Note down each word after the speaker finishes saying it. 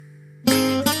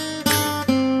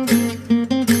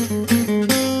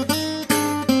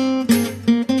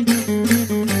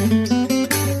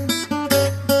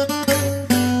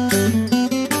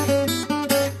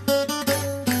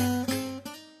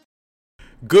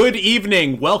Good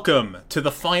evening. Welcome to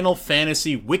the Final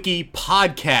Fantasy Wiki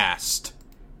podcast.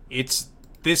 It's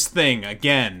this thing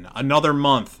again. Another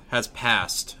month has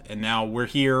passed, and now we're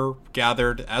here,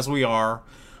 gathered as we are,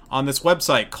 on this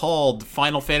website called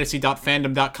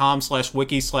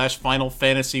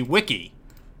finalfantasy.fandom.com/wiki/finalfantasywiki.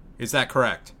 Is that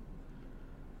correct?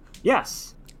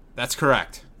 Yes. That's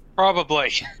correct.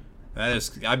 Probably.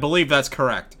 I believe that's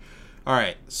correct.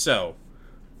 Alright, so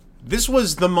this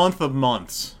was the month of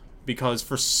months, because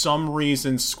for some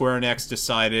reason Square Enix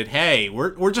decided, hey,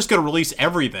 we're just going to release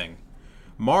everything.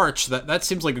 March, that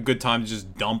seems like a good time to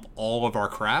just dump all of our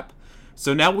crap.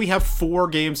 So now we have 4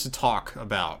 games to talk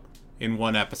about in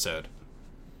one episode.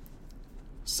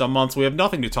 Some months we have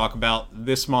nothing to talk about.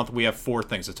 This month we have 4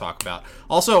 things to talk about.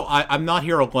 Also, I'm not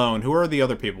here alone. Who are the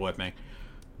other people with me?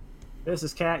 This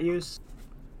is Cat Use.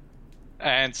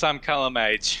 And some color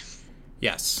mage.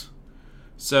 Yes.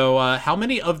 So, how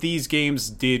many of these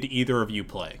games did either of you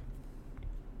play?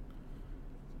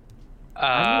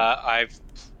 I've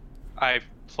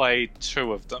played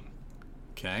 2 of them.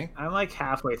 Okay. I'm like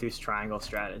halfway through Triangle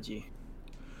Strategy.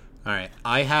 Alright,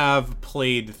 I have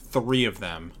played 3 of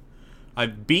them.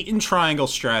 I've beaten Triangle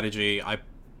Strategy. I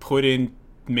put in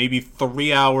maybe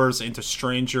 3 hours into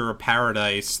Stranger of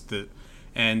Paradise,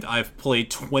 and I've played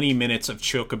 20 minutes of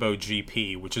Chocobo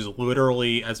GP, which is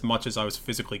literally as much as I was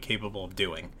physically capable of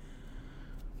doing.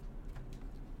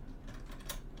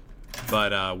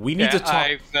 But we need to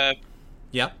talk.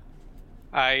 Yep.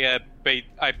 I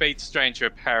beat Stranger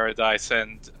of Paradise,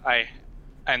 and I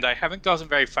haven't gotten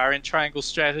very far in Triangle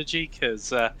Strategy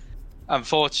because,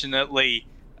 unfortunately,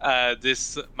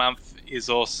 this month is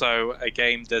also a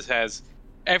game that has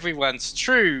everyone's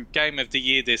true game of the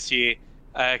year this year.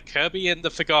 Kirby and the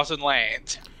Forgotten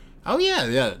Land. Oh,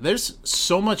 yeah. There's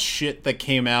so much shit that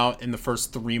came out in the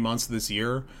first 3 months of this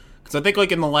year. Because I think,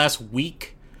 like, in the last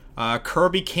week,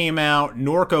 Kirby came out,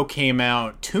 Norco came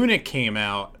out, Tunic came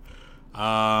out,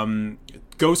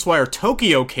 Ghostwire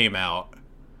Tokyo came out.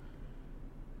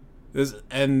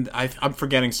 And I'm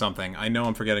forgetting something. I know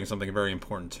I'm forgetting something very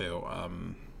important, too. Oh,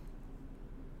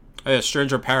 yeah,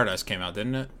 Stranger of Paradise came out,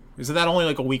 didn't it? Isn't that only,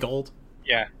 like, a week old?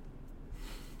 Yeah.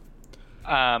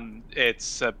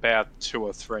 It's about 2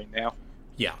 or 3 now.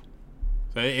 Yeah.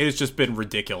 It has just been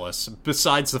ridiculous.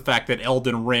 Besides the fact that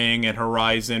Elden Ring and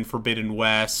Horizon Forbidden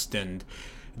West and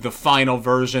the final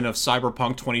version of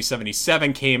Cyberpunk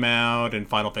 2077 came out, and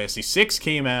Final Fantasy VI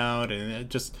came out, and it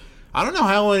just... I don't know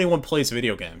how anyone plays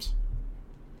video games.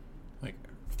 Like,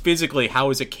 physically, how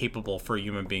is it capable for a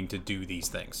human being to do these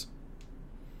things?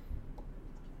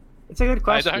 It's a good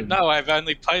question. I don't know. I've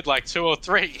only played like 2 or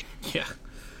 3. Yeah.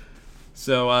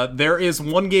 So, there is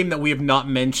one game that we have not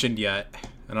mentioned yet,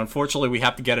 and unfortunately we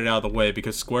have to get it out of the way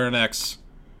because Square Enix,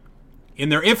 in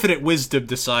their infinite wisdom,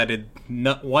 decided,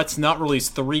 let's not release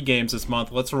 3 games this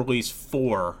month, let's release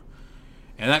 4.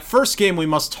 And that first game we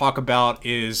must talk about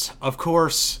is, of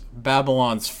course,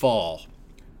 Babylon's Fall,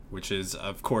 which is,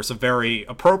 of course, a very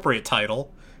appropriate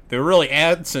title. They were really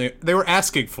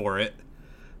asking for it,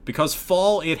 because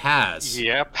Fall it has.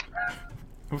 Yep.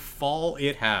 Fall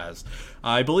it has.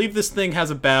 I believe this thing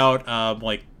has about,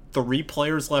 3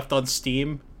 players left on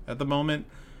Steam at the moment.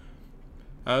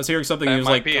 I was hearing something. That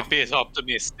might be a bit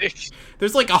optimistic.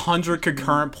 There's like 100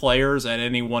 concurrent players at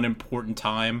any one important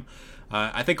time.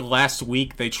 I think last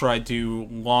week they tried to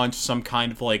launch some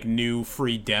kind of like new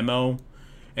free demo,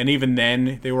 and even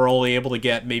then they were only able to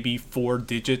get maybe 4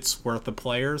 digits worth of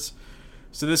players.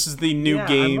 So this is the new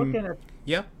game.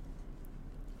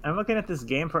 I'm looking at this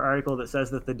GamePro article that says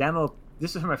that the demo,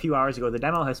 this is from a few hours ago, the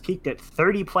demo has peaked at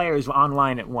 30 players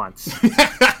online at once.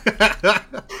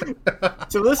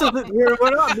 So this is we're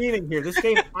not meaning here. This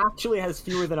game actually has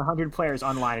fewer than 100 players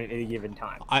online at any given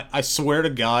time. I swear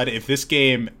to God, if this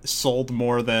game sold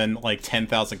more than like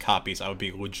 10,000 copies, I would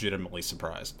be legitimately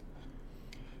surprised.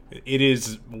 It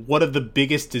is one of the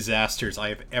biggest disasters I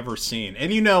have ever seen.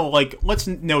 And let's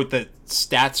note that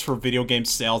stats for video game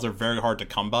sales are very hard to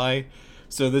come by.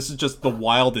 So this is just the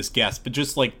wildest guess, but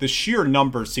just like the sheer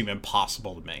numbers seem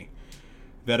impossible to me.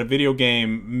 That a video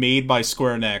game made by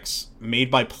Square Enix,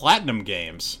 made by Platinum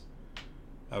Games,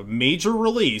 a major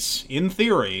release, in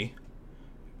theory,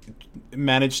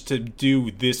 managed to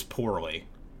do this poorly.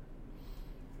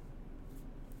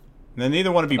 And then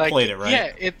neither one of you played it,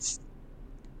 right? Yeah,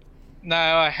 No,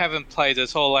 I haven't played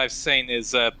it. All I've seen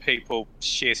is people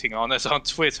shitting on it on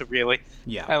Twitter, really.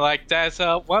 Yeah. And there's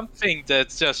one thing that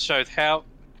just showed how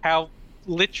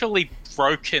literally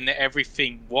broken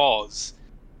everything was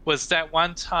that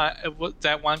one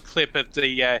clip of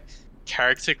the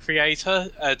character creator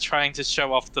trying to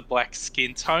show off the black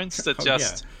skin tones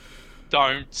that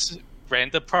don't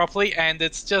render properly, and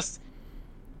it's just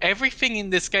everything in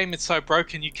this game is so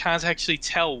broken you can't actually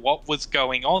tell what was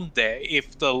going on there.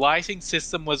 If the lighting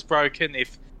system was broken,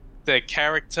 if the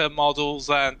character models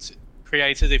aren't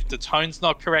created, if the tone's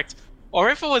not correct, or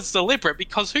if it was deliberate,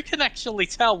 because who can actually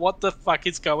tell what the fuck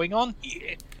is going on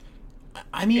here?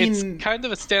 I mean, it's kind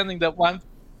of astounding that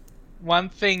one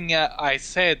thing I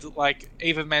said, like,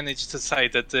 even managed to say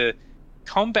that the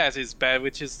combat is bad,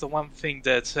 which is the one thing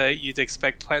that you'd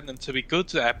expect Platinum to be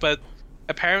good at, but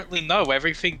apparently no,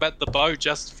 everything but the bow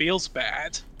just feels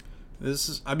bad.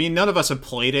 I mean, none of us have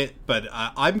played it, but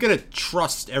I'm gonna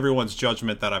trust everyone's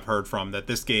judgment that I've heard from, that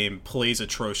this game plays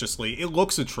atrociously. It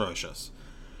looks atrocious.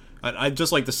 I'd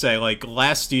just like to say, like,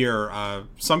 last year,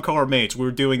 Some Color Mates, we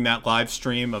were doing that live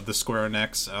stream of the Square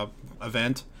Enix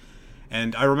event,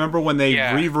 and I remember when they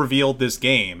re-revealed this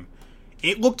game,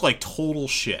 it looked like total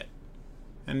shit.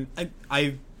 And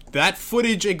that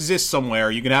footage exists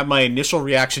somewhere. You can have my initial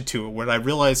reaction to it, when I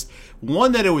realized,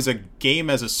 one, that it was a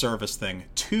game-as-a-service thing.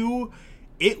 Two,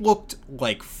 it looked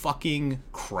like fucking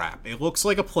crap. It looks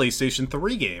like a PlayStation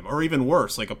 3 game, or even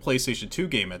worse, like a PlayStation 2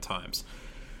 game at times.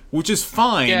 Which is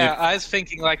fine. Yeah, I was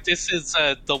thinking, like, this is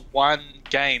the one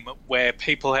game where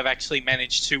people have actually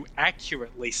managed to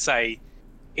accurately say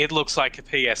it looks like a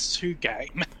PS2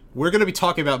 game. We're going to be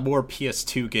talking about more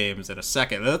PS2 games in a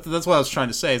second. That's what I was trying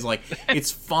to say, is, like, it's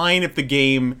fine if the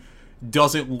game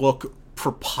doesn't look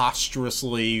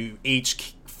preposterously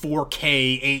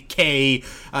 4K, 8K.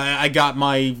 I got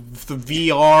the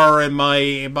VR and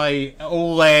my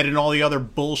OLED and all the other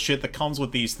bullshit that comes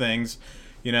with these things.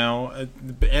 You know,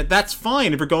 that's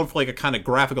fine if you're going for, like, a kind of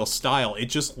graphical style. It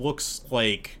just looks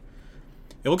like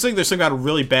there's some kind of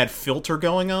really bad filter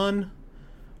going on.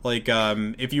 Like,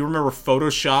 if you remember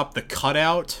Photoshop, the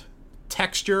cutout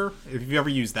texture, if you've ever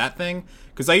used that thing.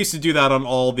 Because I used to do that on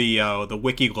all the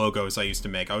wiki logos I used to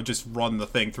make. I would just run the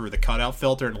thing through the cutout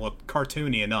filter and it looked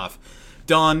cartoony enough.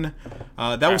 Done.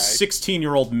 That was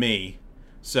 16-year-old me.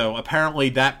 So apparently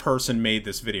that person made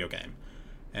this video game.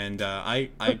 And I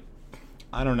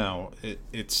don't know.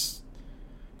 It's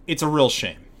a real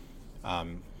shame.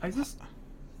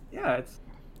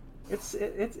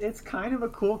 It's kind of a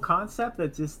cool concept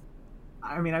that just,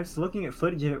 I mean, I'm just looking at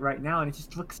footage of it right now and it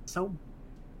just looks so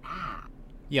bad.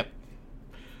 Yep.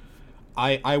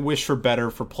 I wish for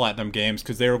better for Platinum Games,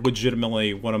 because they're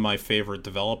legitimately one of my favorite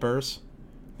developers.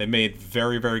 They made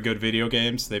very, very good video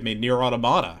games. They made Nier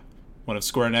Automata, one of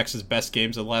Square Enix's best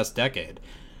games of the last decade.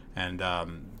 And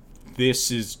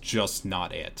this is just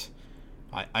not it.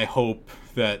 I hope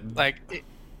that... Like...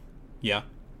 Yeah?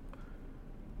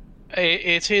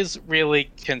 It is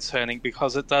really concerning,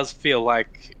 because it does feel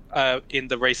like in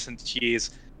the recent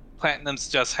years, Platinum's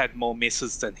just had more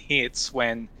misses than hits,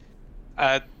 when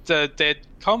their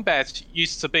combat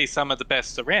used to be some of the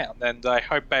best around, and I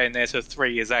hope Bayonetta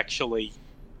 3 is actually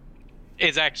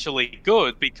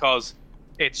good, because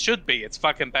it should be. It's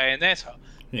fucking Bayonetta.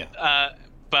 Yeah.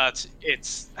 But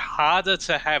it's harder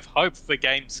to have hope for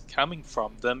games coming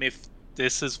from them if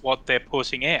this is what they're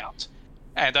putting out.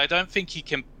 And I don't think you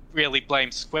can really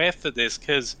blame Square for this,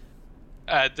 because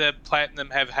the Platinum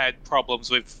have had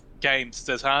problems with games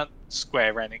that aren't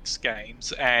Square Enix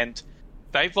games, and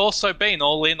they've also been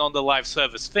all in on the live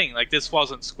service thing. Like, this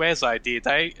wasn't Square's idea.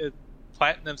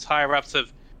 Platinum's higher-ups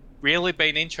have really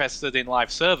been interested in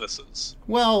live services.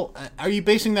 Well, are you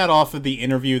basing that off of the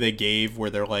interview they gave where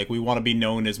they're like, we want to be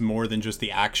known as more than just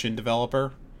the action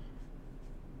developer?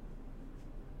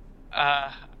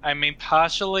 I mean,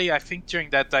 partially. I think during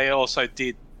that they also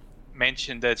did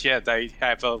mention that, yeah, they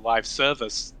have a live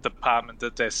service department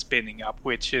that they're spinning up,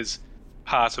 which is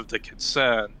part of the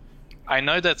concern. I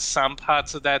know that some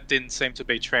parts of that didn't seem to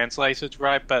be translated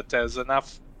right, but there's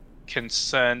enough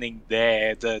concerning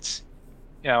there that,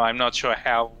 you know, I'm not sure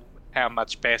how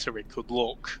much better it could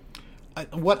look.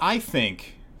 What I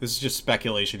think, this is just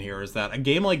speculation here, is that a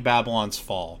game like Babylon's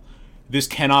Fall, this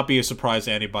cannot be a surprise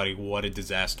to anybody what a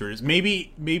disaster it is.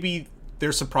 Maybe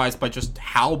they're surprised by just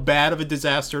how bad of a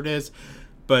disaster it is,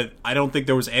 but I don't think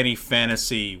there was any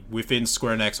fantasy within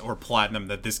Square Enix or Platinum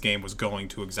that this game was going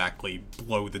to exactly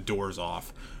blow the doors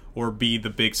off or be the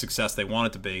big success they want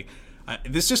it to be.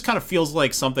 This just kind of feels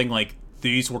like something like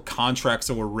these were contracts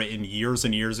that were written years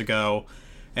and years ago,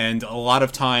 and a lot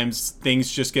of times things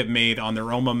just get made on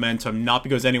their own momentum, not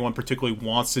because anyone particularly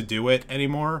wants to do it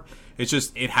anymore. It's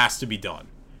just, it has to be done.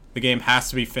 The game has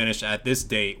to be finished at this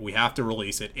date. We have to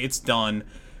release it. It's done.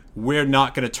 We're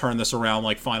not going to turn this around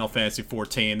like Final Fantasy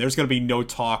XIV. There's going to be no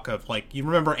talk of, like, you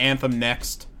remember Anthem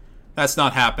Next? That's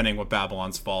not happening with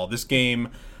Babylon's Fall. This game,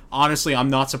 honestly, I'm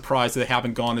not surprised that they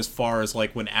haven't gone as far as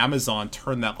like when Amazon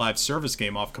turned that live service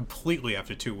game off completely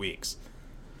after 2 weeks.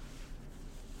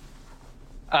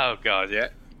 Oh god, yeah.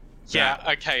 Yeah,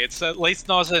 okay, it's at least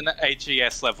not an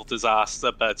AGS level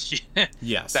disaster, but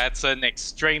yes, that's an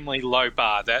extremely low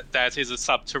bar. That is a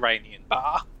subterranean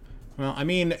bar. Well, I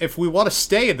mean, if we want to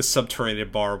stay in the subterranean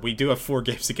bar, we do have 4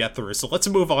 games to get through, so let's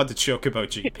move on to Chocobo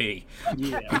GP.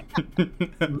 Yeah.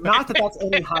 Not that that's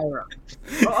any higher up.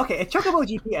 Well, okay, Chocobo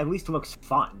GP at least looks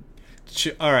fun.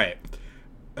 Alright,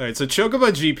 so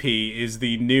Chocobo GP is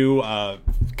the new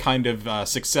kind of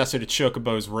successor to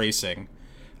Chocobo's Racing.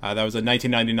 That was a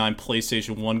 1999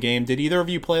 PlayStation 1 game. Did either of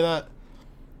you play that?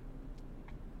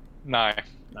 No.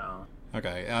 No.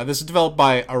 Okay, this is developed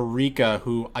by Arika,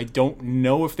 who I don't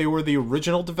know if they were the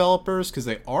original developers, because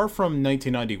they are from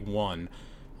 1991.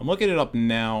 I'm looking it up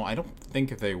now. I don't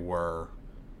think they were.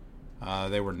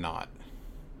 They were not.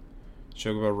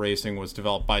 Chocobo Racing was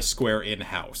developed by Square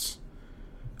in-house.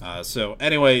 So,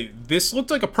 anyway, this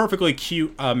looked like a perfectly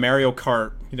cute Mario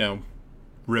Kart,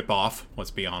 rip-off,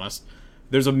 let's be honest.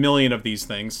 There's a million of these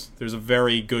things. There's a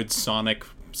very good Sonic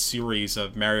series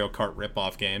of Mario Kart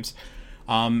rip-off games.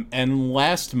 And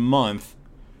last month,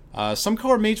 Some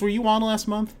Color Mage, were you on last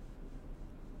month?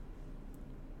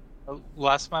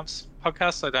 Last month's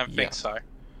podcast? I don't think so.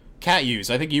 Cat Use,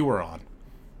 I think you were on.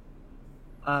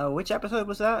 Which episode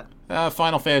was that?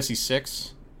 Final Fantasy VI.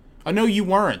 Oh, no, you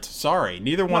weren't. Sorry.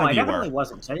 Neither one of you were. No, I definitely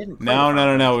wasn't. I didn't play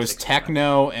No. It was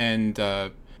Techno and...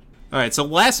 Alright, so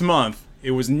last month,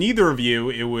 it was neither of you.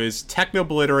 It was Techno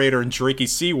Obliterator and Drakey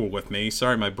C were with me.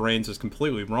 Sorry, my brain's just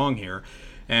completely wrong here.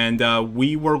 And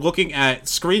we were looking at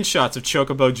screenshots of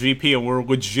Chocobo GP, and we're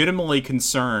legitimately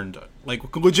concerned,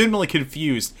 legitimately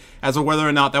confused as to whether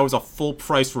or not that was a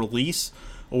full-price release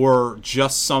or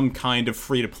just some kind of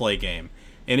free-to-play game.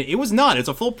 And it was not. It's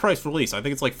a full-price release. I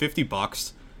think it's like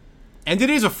 $50. And it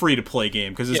is a free-to-play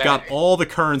game, because it's got all the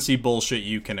currency bullshit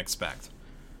you can expect.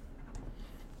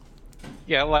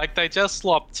 Yeah, like they just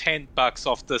lopped $10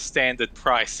 off the standard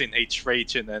price in each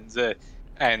region,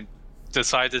 and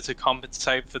decided to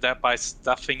compensate for that by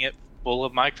stuffing it full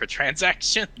of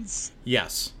microtransactions.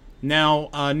 Yes. Now,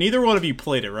 neither one of you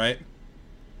played it, right?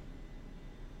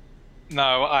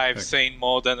 No, I've seen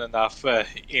more than enough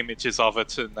images of it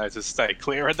to know to stay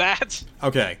clear of that.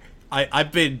 Okay,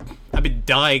 I've been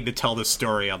dying to tell this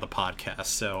story on the podcast.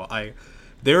 So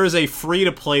there is a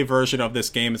free-to-play version of this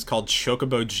game. It's called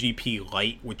Chocobo GP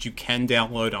Lite, which you can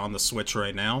download on the Switch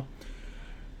right now.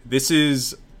 This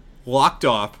is locked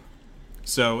off.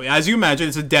 So, as you imagine,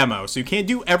 it's a demo, so you can't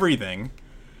do everything.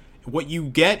 What you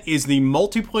get is the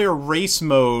multiplayer race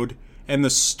mode and the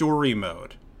story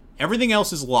mode. Everything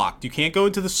else is locked. You can't go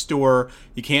into the store,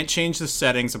 you can't change the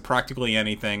settings of practically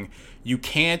anything, you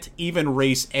can't even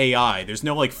race AI. There's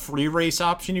no, free race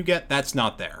option you get, that's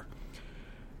not there.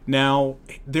 Now,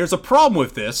 there's a problem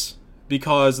with this,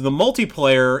 because the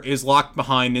multiplayer is locked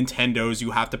behind Nintendo's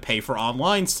you have to pay for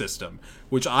online system,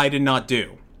 which I did not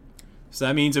do. So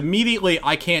that means immediately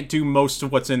I can't do most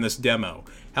of what's in this demo.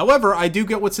 However, I do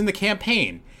get what's in the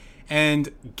campaign.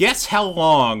 And guess how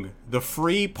long the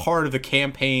free part of the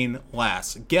campaign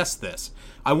lasts. Guess this.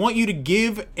 I want you to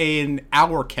give an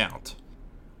hour count.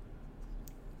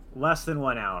 Less than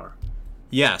 1 hour.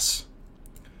 Yes.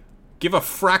 Give a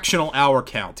fractional hour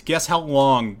count. Guess how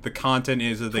long the content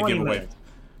is that they give away. Minutes.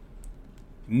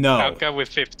 No. I'll go with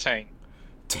 15.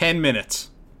 10 minutes.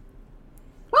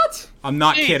 What? I'm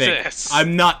not kidding. Jesus.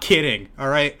 I'm not kidding. All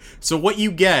right. So what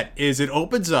you get is it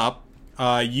opens up.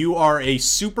 You are a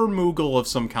super Moogle of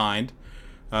some kind.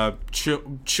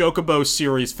 Chocobo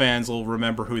series fans will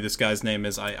remember who this guy's name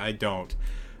is. I don't.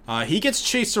 He gets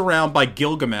chased around by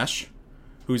Gilgamesh,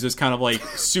 who's this kind of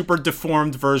super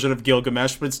deformed version of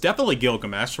Gilgamesh, but it's definitely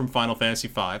Gilgamesh from Final Fantasy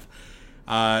V.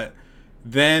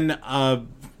 Then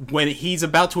when he's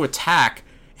about to attack,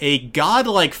 a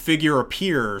godlike figure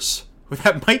appears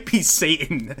that might be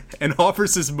Satan, and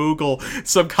offers his Moogle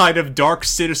some kind of dark,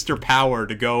 sinister power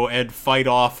to go and fight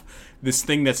off this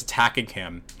thing that's attacking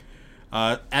him.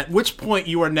 At which point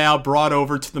you are now brought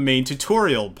over to the main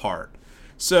tutorial part.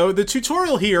 So the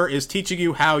tutorial here is teaching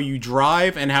you how you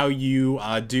drive and how you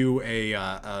do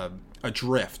a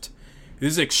drift.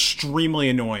 This is extremely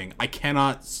annoying. I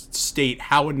cannot state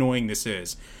how annoying this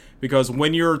is. Because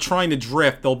when you're trying to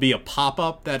drift, there'll be a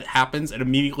pop-up that happens and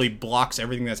immediately blocks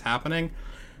everything that's happening.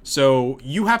 So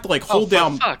you have to hold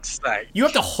down. For fuck's sake. You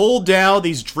have to hold down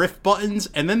these drift buttons,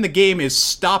 and then the game is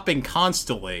stopping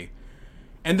constantly.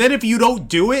 And then if you don't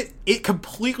do it, it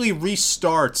completely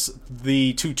restarts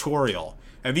the tutorial.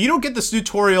 If you don't get this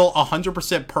tutorial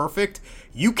 100% perfect,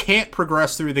 you can't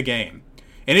progress through the game.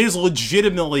 And it is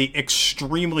legitimately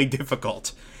extremely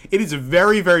difficult. It is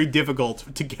very, very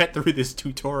difficult to get through this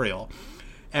tutorial.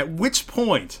 At which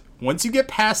point, once you get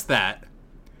past that,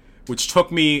 which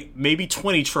took me maybe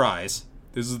 20 tries,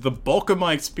 this is the bulk of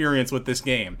my experience with this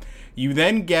game, you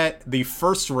then get the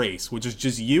first race, which is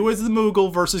just you as the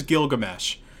Moogle versus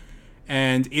Gilgamesh.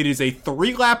 And it is a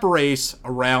 3-lap race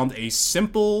around a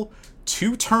simple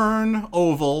 2-turn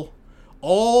oval,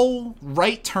 all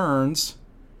right turns.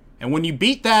 And when you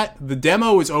beat that, the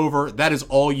demo is over. That is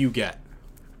all you get.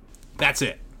 That's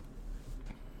it.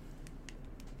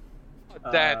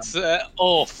 That's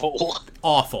awful.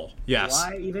 Awful, yes.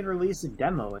 Why even release a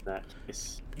demo in that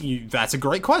case? That's a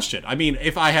great question. I mean,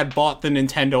 if I had bought the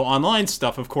Nintendo Online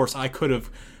stuff, of course, I could have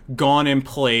gone and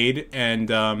played.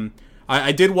 And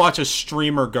I did watch a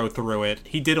streamer go through it.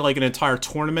 He did like an entire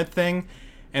tournament thing.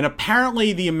 And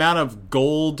apparently the amount of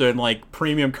gold and like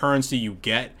premium currency you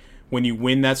get when you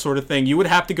win that sort of thing, you would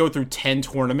have to go through 10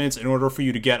 tournaments in order for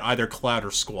you to get either Cloud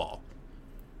or Squall.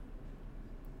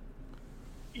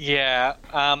 Yeah,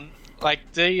 like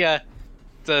the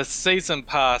season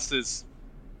pass is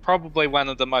probably one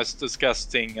of the most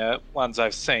disgusting ones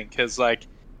I've seen, because like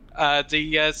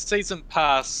the season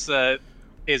pass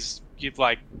is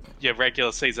like your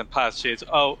regular season pass shit.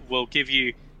 Oh, we'll give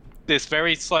you this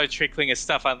very slow trickling of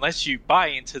stuff unless you buy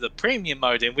into the premium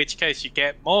mode, in which case you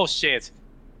get more shit.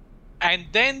 And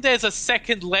then there's a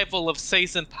second level of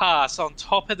season pass on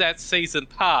top of that season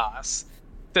pass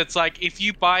that's like, if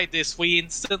you buy this, we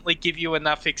instantly give you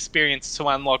enough experience to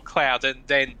unlock Cloud, and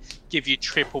then give you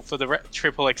triple for the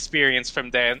triple experience from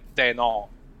then on.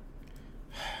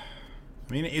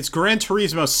 I mean, it's Gran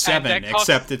Turismo 7,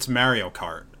 except it's Mario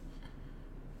Kart.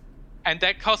 And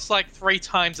that costs like 3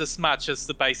 times as much as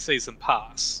the base season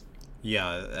pass.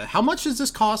 Yeah. How much does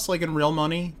this cost, like, in real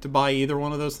money, to buy either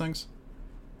one of those things?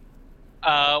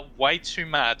 Way too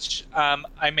much.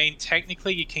 I mean,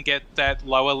 technically you can get that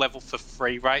lower level for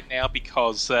free right now,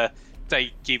 because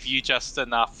they give you just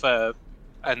enough paid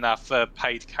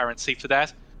currency for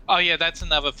that. Oh yeah, that's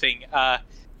another thing.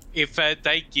 If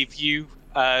they give you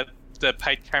the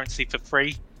paid currency for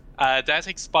free, that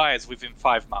expires within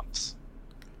 5 months.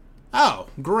 Oh,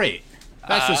 great.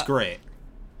 That's just great.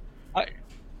 I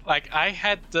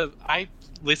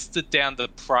listed down the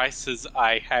prices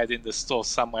I had in the store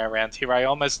somewhere around here. I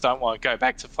almost don't want to go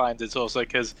back to find it also,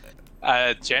 because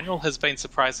General has been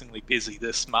surprisingly busy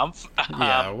this month.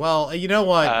 Yeah, well, you know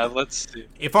what? Let's see.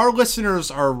 If our listeners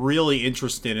are really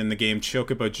interested in the game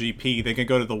Chocobo GP, they can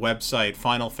go to the website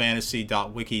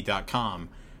finalfantasy.wiki.com,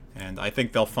 and I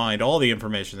think they'll find all the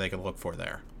information they can look for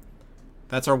there.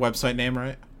 That's our website name,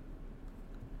 right?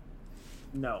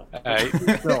 No.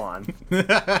 Go on.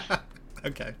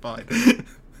 Okay, fine.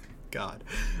 God.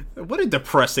 What a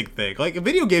depressing thing. Like,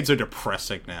 video games are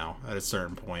depressing now at a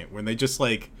certain point, when they just,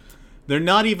 like, they're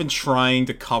not even trying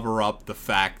to cover up the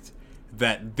fact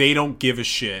that they don't give a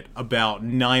shit about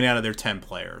 9 out of their 10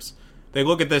 players. They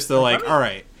look at this, they're like,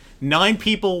 alright, 9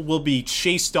 people will be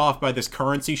chased off by this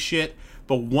currency shit,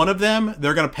 but one of them,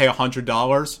 they're gonna pay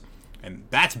 $100, and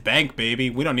that's bank, baby.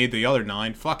 We don't need the other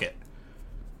 9. Fuck it.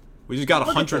 We just got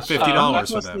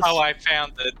 $150 for them. Oh, I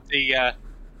found that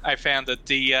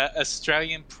the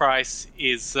Australian price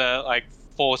is like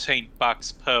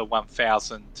 $14 per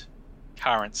 1,000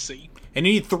 currency. And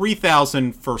you need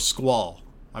 3,000 for Squall,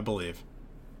 I believe.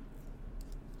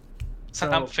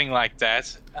 Something like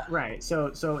that. Right.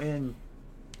 So in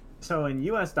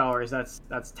US dollars, that's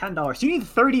 $10. So you need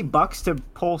 $30 to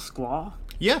pull Squall?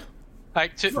 Yeah.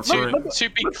 Like to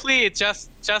be clear, just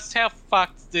how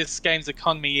fucked this game's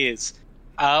economy is.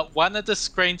 One of the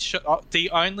screenshot, the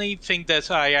only thing that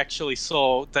I actually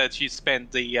saw that you spend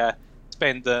the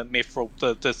mithril,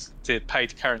 the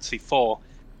paid currency for,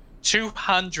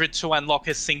 200 to unlock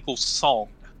a single song.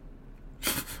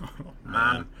 Oh,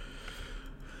 man.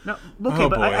 No, okay,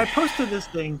 but boy. I posted this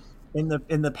thing in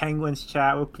the Penguins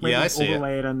chat. We'll I see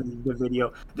overlay it on the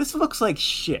video. This looks like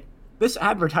shit. This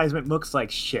advertisement looks like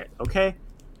shit, okay?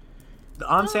 The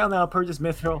on sale now, purchase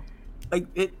mithril. Like,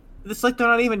 it's like they're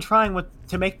not even trying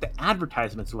to make the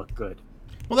advertisements look good.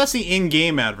 Well, that's the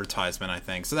in-game advertisement, I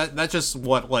think. So that's just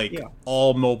what, like,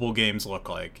 all mobile games look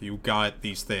like. You got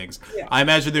these things. Yeah. I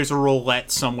imagine there's a roulette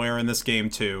somewhere in this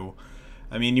game, too.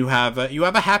 I mean, you have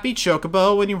a happy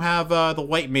Chocobo, and you have the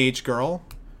white mage girl,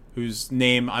 whose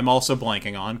name I'm also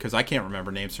blanking on, because I can't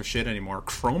remember names for shit anymore.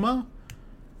 Troma?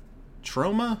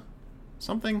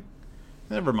 Something?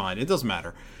 Never mind. It doesn't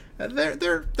matter.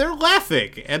 They're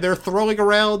laughing, and they're throwing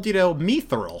around,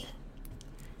 mithril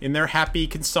in their happy,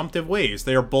 consumptive ways.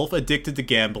 They are both addicted to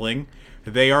gambling.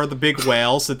 They are the big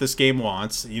whales that this game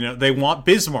wants. You know, they want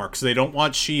Bismarcks. They don't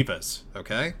want Shivas.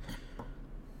 Okay,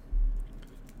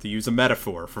 to use a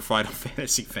metaphor for Final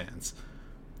Fantasy fans.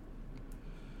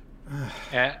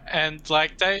 Yeah, and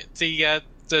like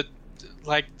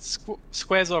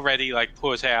Square's already like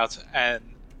put out an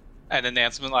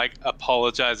announcement like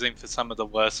apologizing for some of the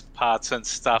worst parts and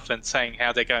stuff and saying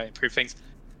how they're going to improve things,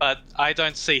 but I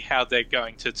don't see how they're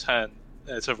going to turn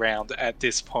it around at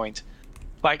this point.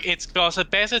 Like, it's got a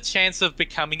better chance of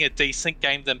becoming a decent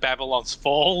game than Babylon's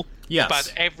Fall. Yes.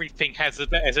 But everything has a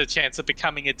better chance of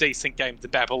becoming a decent game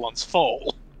than Babylon's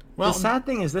Fall. Well, the sad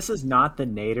thing is, this is not the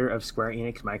nadir of Square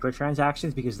Enix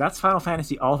microtransactions, because that's Final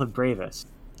Fantasy All the Bravest.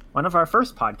 One of our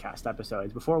first podcast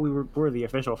episodes, before we were the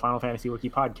official Final Fantasy Wiki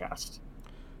podcast.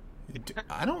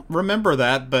 I don't remember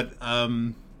that, but,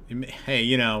 hey,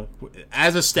 you know,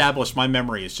 as established, my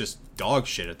memory is just dog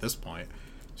shit at this point.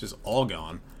 It's just all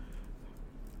gone.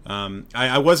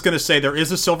 I was going to say there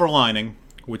is a silver lining,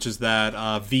 which is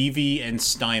that Vivi and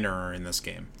Steiner are in this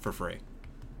game for free.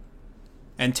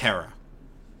 And Terra.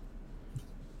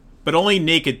 But only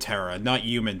naked Terra, not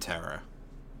human Terra.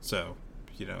 So,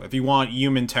 you know, if you want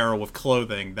human Terra with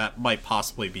clothing, that might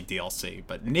possibly be DLC.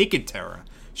 But naked Terra,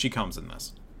 she comes in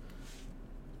this.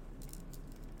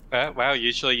 Wow,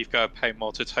 usually you've got to pay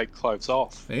more to take clothes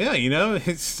off. Yeah,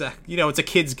 it's a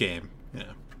kid's game. Yeah.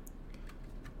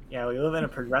 Yeah, we live in a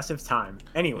progressive time.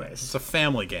 Anyways. It's a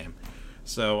family game.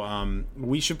 So,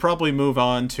 we should probably move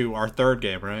on to our third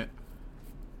game, right?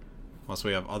 Unless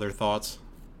we have other thoughts.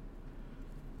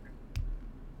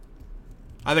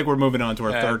 I think we're moving on to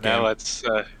our third game. Let's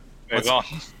move on.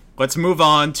 Let's move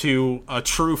on to a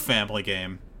true family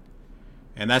game.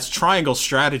 And that's Triangle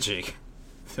Strategy.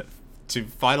 To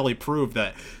finally prove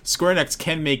that Square Enix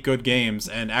can make good games,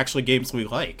 and actually games we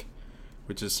like.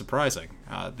 Which is surprising.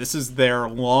 This is their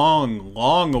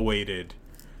long-awaited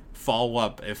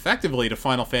follow-up, effectively, to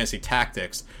Final Fantasy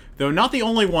Tactics. Though not the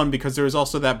only one, because there was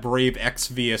also that Brave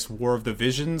Exvius War of the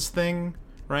Visions thing,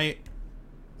 right?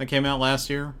 That came out last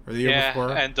year or the year before.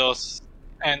 Yeah,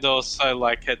 and also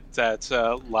like at that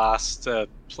last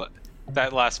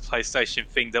PlayStation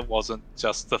thing that wasn't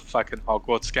just the fucking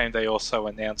Hogwarts game. They also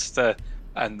announced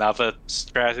another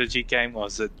strategy game.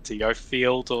 Was it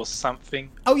Diofield or something?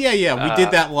 Oh yeah. We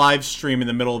did that live stream in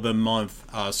the middle of the month.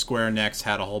 Square Enix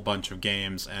had a whole bunch of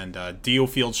games, and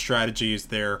Diofield Strategy is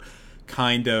their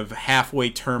kind of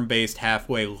halfway turn-based,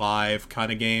 halfway live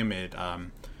kind of game. It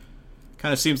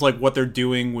kind of seems like what they're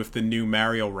doing with the new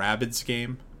Mario Rabbids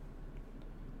game.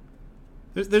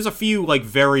 There's a few like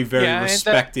very, very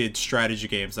respected strategy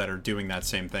games that are doing that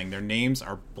same thing. Their names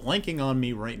are blanking on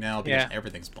me right now because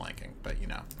everything's blanking. But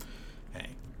hey.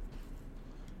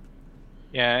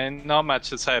 Yeah, and not much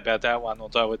to say about that one,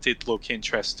 although it did look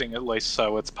interesting, at least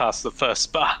so it's past the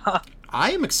first bar.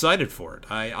 I am excited for it.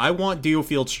 I want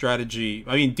Diofield Strategy.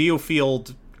 I mean,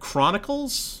 Diofield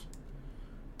Chronicles?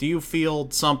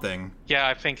 Diofield something. Yeah,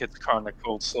 I think it's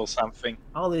Chronicles or something.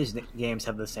 All these games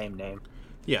have the same name.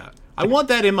 Yeah. I want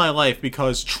that in my life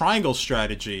because Triangle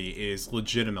Strategy is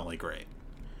legitimately great.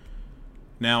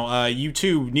 Now, you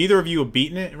two, neither of you have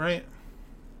beaten it, right?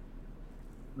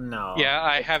 No. Yeah,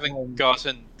 I haven't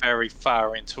gotten very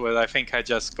far into it. I think I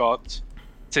just got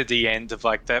to the end of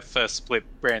like that first split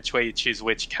branch where you choose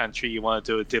which country you want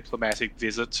to do a diplomatic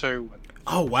visit to.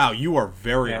 Oh wow, you are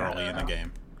very early in the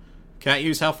game. Cat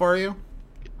Use, how far are you?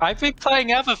 I've been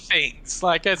playing other things.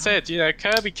 Like I said,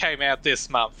 Kirby came out this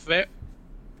month.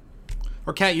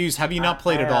 Or Cat Use, have you not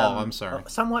played at all? I'm sorry.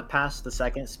 Somewhat past the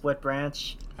second split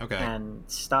branch. Okay. And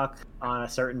stuck on a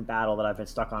certain battle that I've been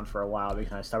stuck on for a while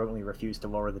because I stubbornly refuse to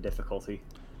lower the difficulty.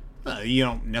 You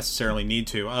don't necessarily need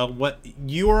to. What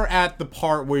you're at the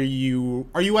part where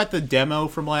are you at the demo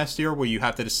from last year where you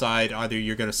have to decide either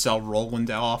you're going to sell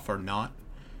Roland off or not?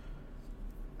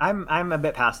 I'm a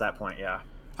bit past that point, yeah.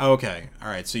 Okay, all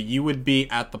right. So you would be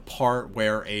at the part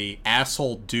where a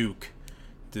asshole duke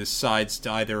decides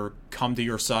to either come to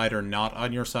your side or not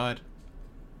on your side.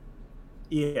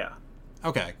 Yeah.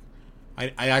 Okay. I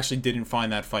actually didn't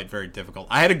find that fight very difficult.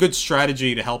 I had a good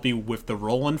strategy to help you with the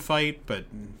Roland fight, but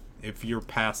if you're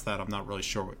past that, I'm not really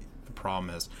sure what the problem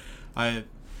is.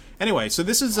 Anyway, so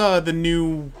this is the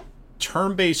new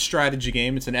turn-based strategy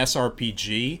game. It's an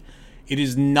SRPG. It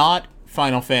is not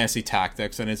Final Fantasy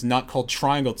Tactics, and it's not called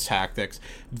Triangle Tactics.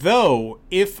 Though,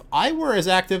 if I were as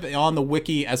active on the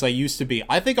wiki as I used to be,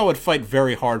 I think I would fight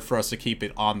very hard for us to keep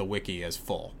it on the wiki as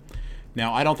full.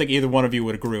 Now, I don't think either one of you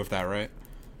would agree with that, right?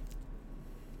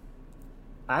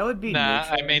 I would be Nah,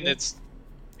 neutral. I mean,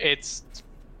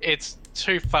 it's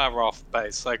too far off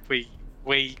base. Like,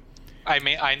 I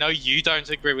mean, I know you don't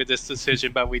agree with this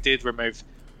decision, but we did remove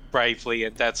Bravely,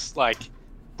 and that's like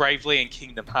Bravely and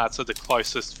Kingdom Hearts are the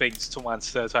closest things to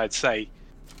ones that I'd say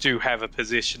do have a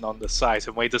position on the site,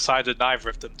 and we decided neither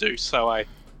of them do, so I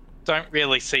don't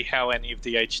really see how any of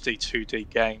the HD 2D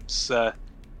games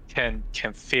can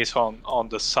fit on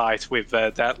the site with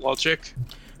that logic.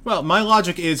 Well, my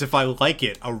logic is if I like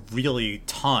it a really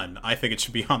ton, I think it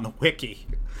should be on the wiki.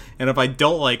 And if I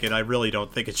don't like it, I really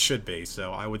don't think it should be.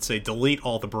 So I would say delete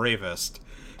all the bravest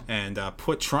and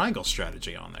put triangle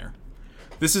strategy on there.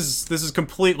 This is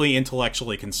completely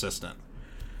intellectually consistent.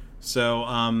 So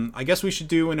I guess we should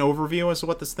do an overview as to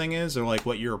what this thing is, or like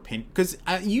what your opinion. Because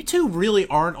you two really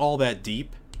aren't all that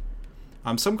deep.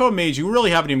 Some Code Mage, you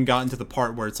really haven't even gotten to the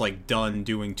part where it's like done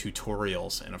doing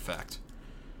tutorials in effect.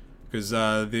 Because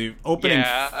the opening...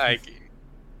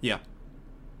 Yeah.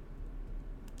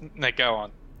 No, go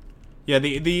on. Yeah,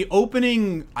 the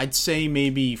opening, I'd say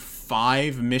maybe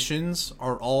 5 missions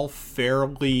are all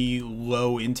fairly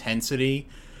low intensity.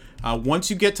 Once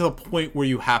you get to the point where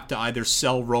you have to either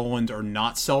sell Roland or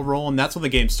not sell Roland, that's when the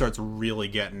game starts really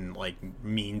getting, like,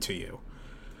 mean to you.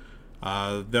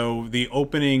 Though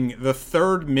the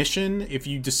third mission, if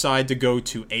you decide to go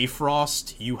to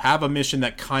Afrost, you have a mission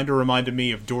that kind of reminded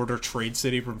me of Dorter Trade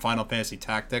City from Final Fantasy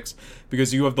Tactics,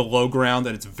 because you have the low ground,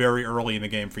 and it's very early in the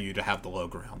game for you to have the low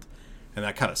ground. And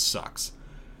that kind of sucks.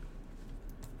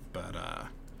 But,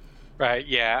 Right,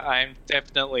 yeah, I'm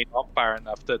definitely not far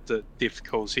enough that the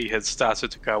difficulty has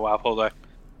started to go up, although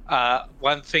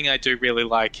one thing I do really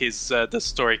like is the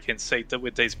story conceit that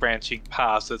with these branching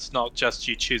paths, it's not just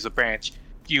you choose a branch.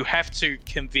 You have to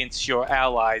convince your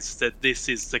allies that this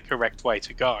is the correct way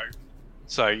to go.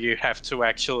 So you have to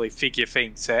actually figure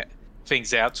things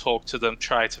out, talk to them,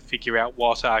 try to figure out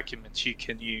what arguments you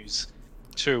can use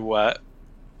to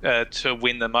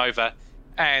win them over.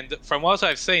 And from what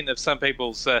I've seen of some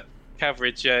people's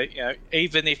coverage,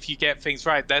 even if you get things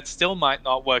right, that still might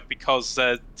not work because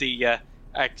the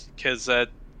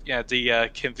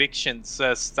convictions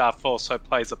stuff also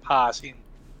plays a part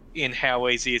in how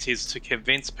easy it is to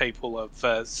convince people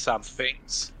of some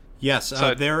things. Yes,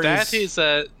 so that is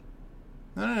a...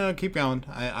 No, keep going.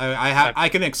 I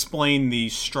can explain the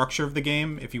structure of the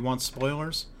game if you want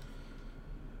spoilers.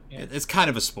 Yeah. It's kind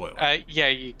of a spoiler. Yeah,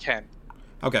 you can.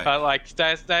 Okay. But like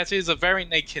that is a very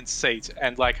neat conceit,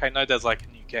 and like I know there's like a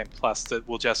new game plus that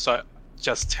will just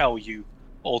tell you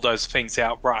all those things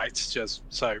outright. Just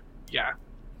so yeah.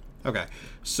 Okay.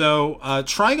 So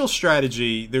triangle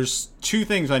strategy. There's 2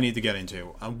 things I need to get into.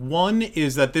 One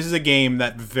is that this is a game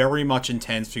that very much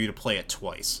intends for you to play it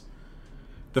twice.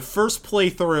 The first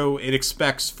playthrough, it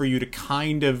expects for you to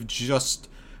kind of just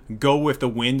go with the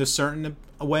wind a certain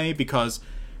way, because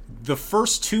the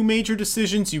first 2 major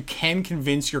decisions, you can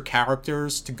convince your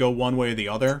characters to go one way or the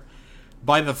other.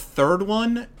 By the third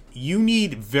one, you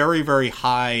need very, very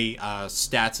high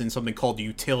stats in something called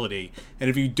utility. And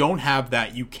if you don't have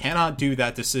that, you cannot do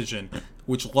that decision,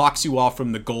 which locks you off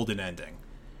from the golden ending.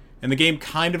 And the game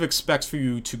kind of expects for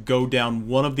you to go down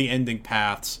one of the ending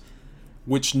paths,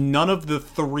 which none of the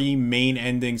 3 main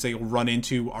endings that you'll run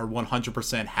into are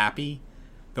 100% happy.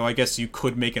 Though I guess you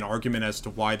could make an argument as to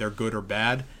why they're good or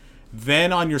bad.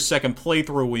 Then on your second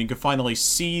playthrough, when you can finally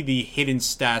see the hidden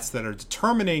stats that are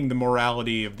determining the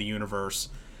morality of the universe,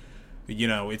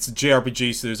 it's a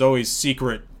JRPG, so there's always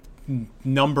secret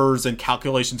numbers and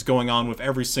calculations going on with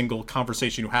every single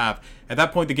conversation you have. At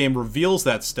that point, the game reveals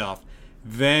that stuff.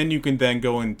 Then you can then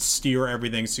go and steer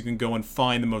everything, so you can go and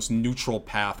find the most neutral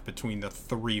path between the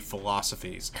 3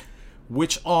 philosophies,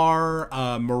 which are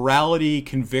morality,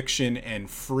 conviction, and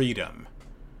freedom.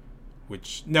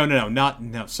 Which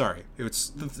sorry.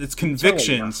 It's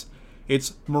convictions.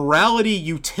 It's morality,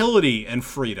 utility, and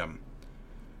freedom,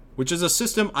 which is a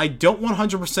system I don't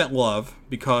 100% love,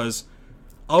 because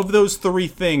of those 3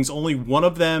 things, only one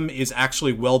of them is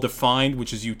actually well defined,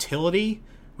 which is utility,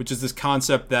 which is this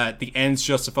concept that the ends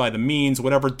justify the means.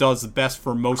 Whatever does the best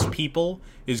for most people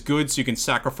is good, so you can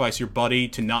sacrifice your buddy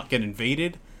to not get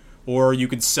invaded, or you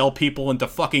can sell people into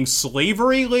fucking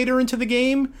slavery later into the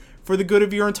game for the good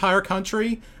of your entire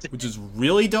country, which is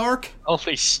really dark.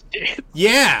 Holy shit.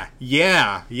 Yeah,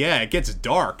 it gets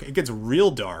dark. It gets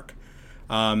real dark.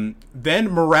 Then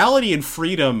morality and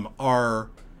freedom are...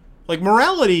 Like,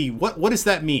 morality, what does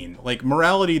that mean? Like,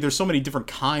 morality, there's so many different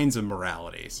kinds of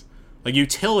moralities. Like,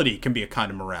 utility can be a kind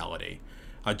of morality.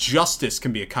 Justice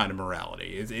can be a kind of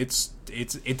morality.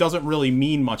 It doesn't really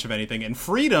mean much of anything. And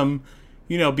freedom,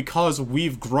 because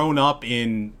we've grown up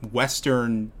in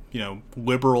Western...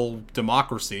 liberal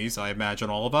democracies, I imagine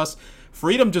all of us,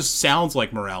 freedom just sounds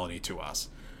like morality to us.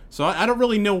 So I don't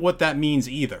really know what that means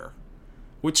either.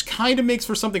 which kind of makes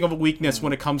for something of a weakness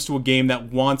when it comes to a game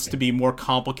that wants to be more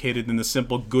complicated than the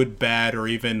simple good, bad, or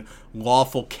even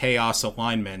lawful chaos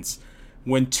alignments,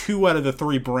 when 2 out of the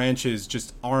 3 branches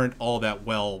just aren't all that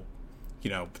well,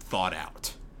 thought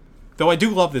out. Though I do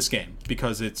love this game,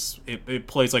 because it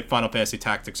plays like Final Fantasy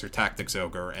Tactics or Tactics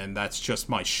Ogre, and that's just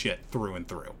my shit through and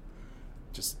through.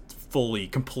 Just fully,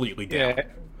 completely down.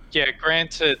 Yeah,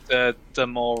 granted, the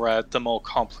more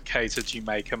complicated you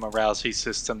make a morality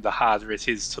system, the harder it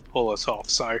is to pull it off.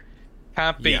 So,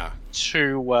 can't be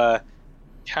too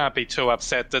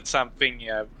upset that something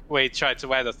we tried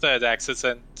to add a third axis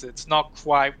and it's not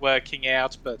quite working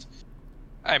out. But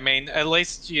I mean, at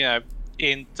least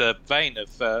in the vein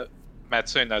of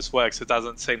Matsuno's works, it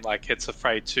doesn't seem like it's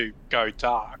afraid to go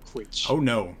dark, which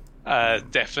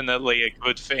definitely a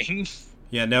good thing.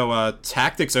 Yeah, no,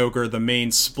 Tactics Ogre, the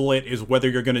main split is whether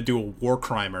you're going to do a war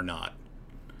crime or not.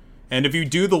 And if you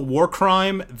do the war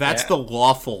crime, that's the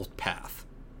lawful path.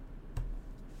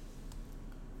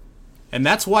 And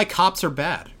that's why cops are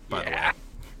bad, by the way.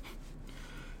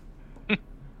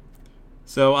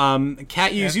 So,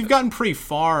 Cat Use, you've gotten pretty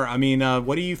far. I mean,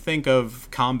 what do you think of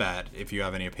combat, if you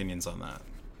have any opinions on that?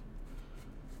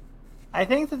 I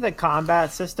think that the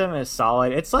combat system is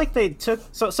solid. It's like they took...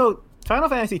 So Final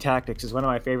Fantasy Tactics is one of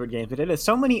my favorite games, but it has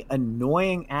so many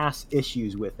annoying-ass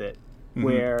issues with it,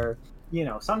 where,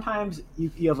 sometimes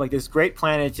you have, like, this great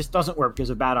plan, and it just doesn't work because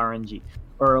of bad RNG.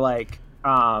 Or, like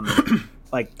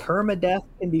permadeath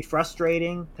can be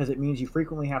frustrating, because it means you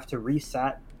frequently have to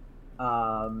reset,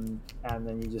 and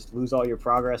then you just lose all your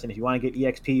progress, and if you want to get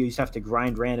EXP, you just have to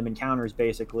grind random encounters,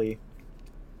 basically.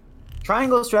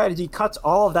 Triangle strategy cuts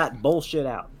all of that bullshit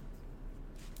out.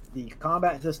 The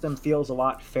combat system feels a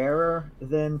lot fairer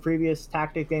than previous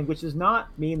tactic games, which does not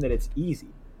mean that it's easy.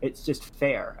 It's just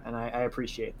fair, and I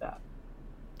appreciate that.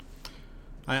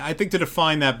 I think to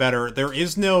define that better, there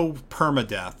is no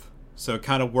permadeath, so it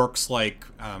kind of works like...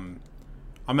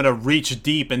 I'm going to reach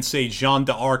deep and say Jeanne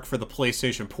d'Arc for the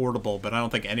PlayStation Portable, but I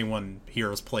don't think anyone here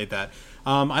has played that.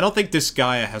 I don't think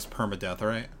Disgaea has permadeath,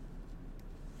 right?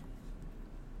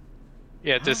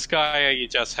 Yeah, Disgaea, you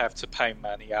just have to pay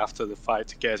money after the fight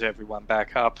to get everyone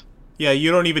back up. Yeah,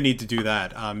 you don't even need to do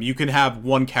that. You can have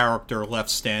one character left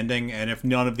standing, and if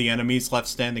none of the enemies left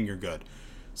standing, you're good.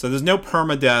 So there's no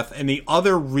permadeath, and the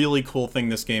other really cool thing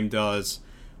this game does,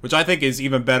 which I think is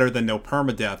even better than no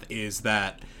permadeath, is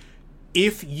that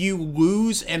if you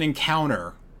lose an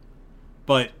encounter,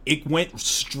 but it went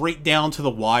straight down to the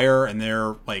wire, and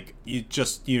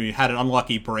you had an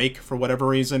unlucky break for whatever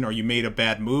reason, or you made a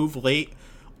bad move late,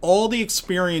 all the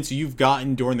experience you've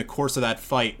gotten during the course of that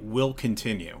fight will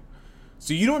continue.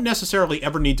 So you don't necessarily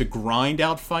ever need to grind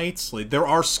out fights. Like, there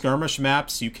are skirmish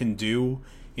maps you can do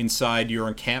inside your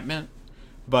encampment,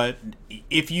 but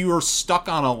if you're stuck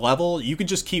on a level, you can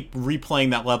just keep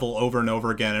replaying that level over and over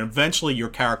again, and eventually your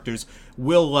characters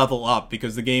will level up,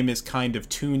 because the game is kind of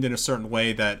tuned in a certain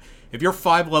way that if you're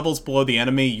 5 levels below the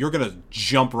enemy, you're going to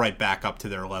jump right back up to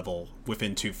their level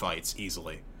within 2 fights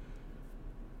easily.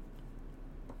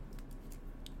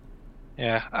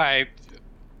 Yeah,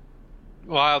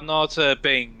 while not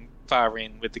being far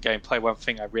in with the gameplay, one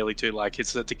thing I really do like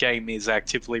is that the game is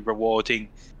actively rewarding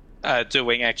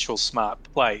doing actual smart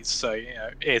plays. So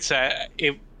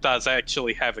it does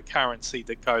actually have a currency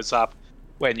that goes up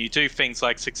when you do things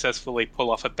like successfully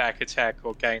pull off a back attack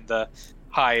or gain the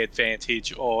high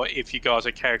advantage, or if you got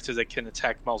a character that can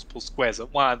attack multiple squares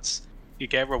at once, you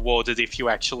get rewarded if you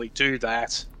actually do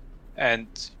that. And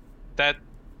that,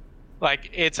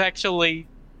 it's actually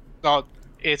not...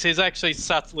 It is actually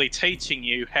subtly teaching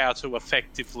you how to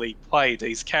effectively play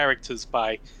these characters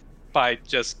by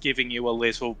just giving you a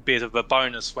little bit of a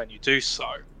bonus when you do so.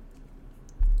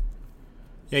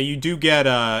 Yeah, you do get,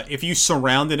 if you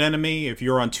surround an enemy, if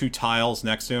you're on 2 tiles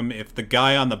next to him, if the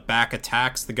guy on the back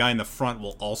attacks, the guy in the front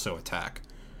will also attack.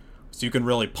 So you can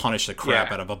really punish the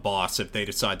crap out of a boss if they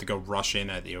decide to go rush in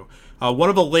at you. One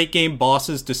of the late game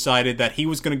bosses decided that he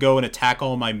was going to go and attack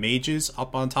all my mages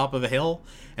up on top of a hill,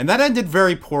 and that ended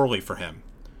very poorly for him.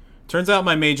 Turns out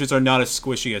my mages are not as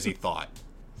squishy as he thought.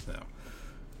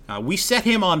 So, we set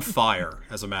him on fire,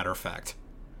 as a matter of fact.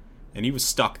 And he was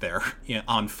stuck there,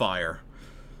 on fire.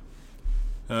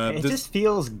 It just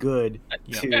feels good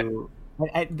to...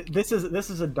 This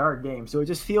is a dark game, so it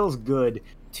just feels good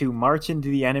to march into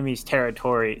the enemy's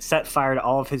territory, set fire to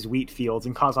all of his wheat fields,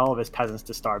 and cause all of his peasants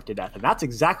to starve to death. And that's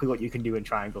exactly what you can do in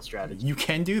Triangle Strategy. You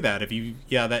can do that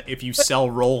if you sell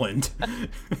Roland.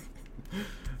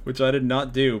 Which I did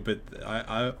not do, but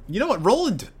I you know what,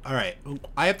 Roland... Alright,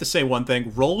 I have to say one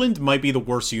thing. Roland might be the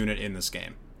worst unit in this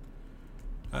game.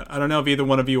 I don't know if either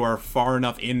one of you are far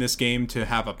enough in this game to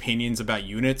have opinions about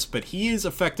units, but he is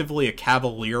effectively a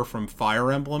Cavalier from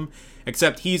Fire Emblem,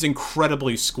 except he's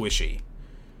incredibly squishy.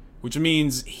 Which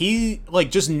means he,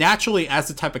 like, just naturally as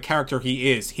the type of character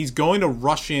he is, he's going to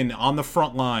rush in on the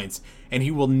front lines, and he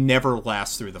will never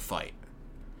last through the fight.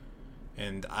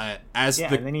 And and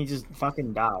then he just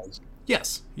fucking dies.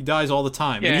 Yes, he dies all the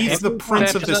time. Yeah, and he's the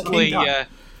prince of this kingdom.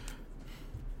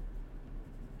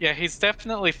 Yeah, he's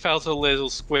definitely felt a little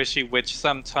squishy, which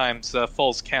sometimes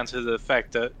falls counter to the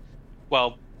fact that,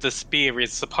 well, the spear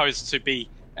is supposed to be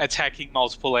attacking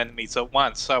multiple enemies at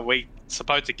once, so we're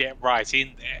supposed to get right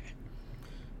in there.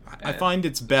 I find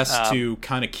it's best to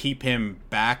kind of keep him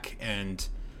back, and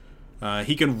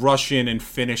he can rush in and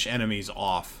finish enemies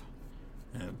off.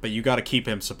 But you got to keep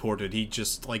him supported. He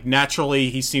just, like, naturally,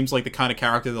 he seems like the kind of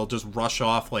character that'll just rush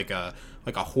off like a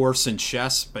horse in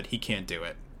chess, but he can't do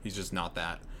it. He's just not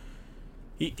that.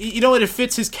 You know what? It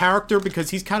fits his character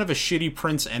because he's kind of a shitty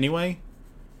prince anyway,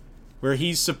 where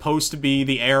he's supposed to be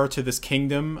the heir to this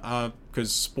kingdom.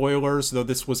 Because spoilers, though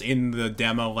this was in the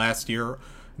demo last year,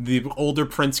 the older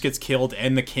prince gets killed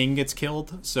and the king gets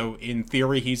killed. So in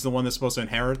theory, he's the one that's supposed to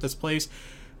inherit this place.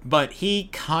 But he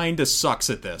kind of sucks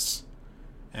at this,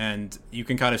 and you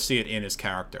can kind of see it in his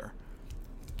character.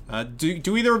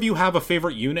 Do either of you have a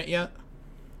favorite unit yet?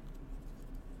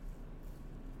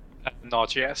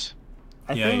 Not yet.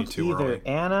 I think either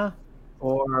Anna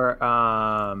or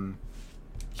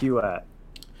Hewitt.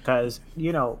 Because,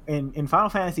 you know, in Final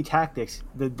Fantasy Tactics,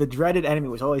 the dreaded enemy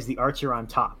was always the archer on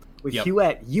top. With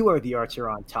Hewitt, you are the archer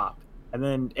on top. And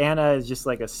then Anna is just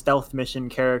like a stealth mission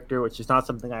character, which is not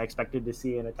something I expected to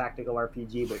see in a tactical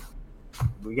RPG, but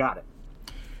we got it.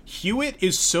 Hewitt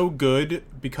is so good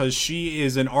because she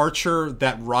is an archer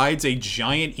that rides a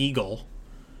giant eagle,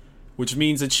 which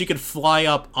means that she could fly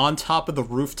up on top of the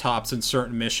rooftops in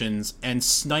certain missions and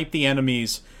snipe the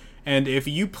enemies. And if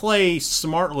you play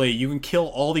smartly, you can kill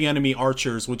all the enemy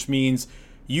archers, which means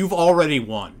you've already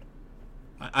won.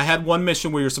 I had one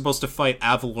mission where you're supposed to fight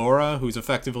Avalora, who's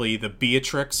effectively the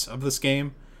Beatrix of this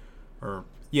game.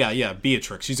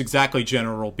 Beatrix. She's exactly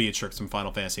General Beatrix from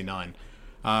Final Fantasy IX.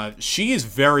 She is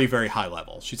very, very high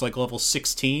level. She's like level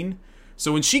 16.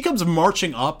 So when she comes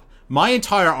marching up, my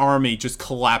entire army just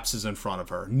collapses in front of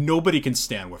her. Nobody can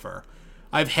stand with her.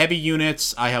 I have heavy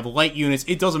units, I have light units,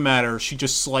 it doesn't matter, she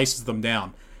just slices them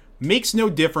down. Makes no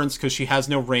difference because she has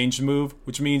no ranged move,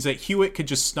 which means that Hewitt could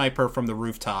just snipe her from the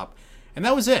rooftop. And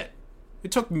that was it.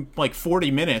 It took like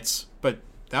 40 minutes, but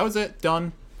that was it,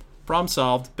 done. Problem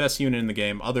solved, best unit in the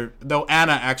game, though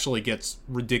Anna actually gets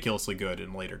ridiculously good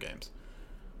in later games.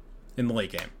 In the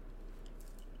late game.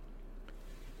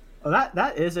 Well,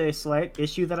 that is a slight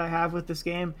issue that I have with this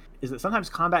game, is that sometimes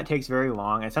combat takes very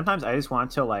long, and sometimes I just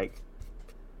want to like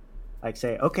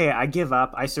say, okay, I give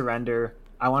up, I surrender,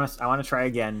 I want to try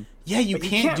again. Yeah, you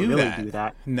can't really do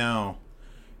that. No,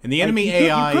 and the enemy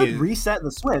AI you could reset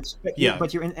the switch,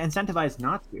 but you're incentivized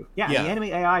not to. Yeah, and the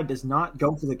enemy AI does not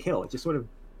go for the kill; it just sort of.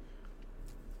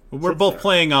 We're both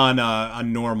playing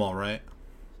on normal, right?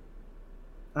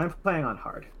 I'm playing on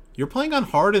hard. You're playing on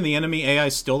hard, and the enemy AI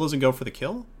still doesn't go for the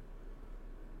kill?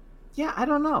 Yeah, I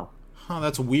don't know. Huh,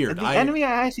 that's weird. The enemy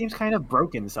AI seems kind of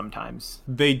broken sometimes.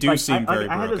 They do seem very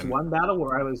broken. I had this one battle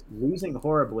where I was losing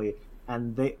horribly,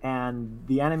 and the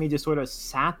enemy just sort of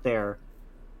sat there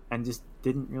and just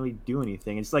didn't really do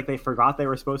anything. It's like they forgot they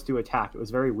were supposed to attack. It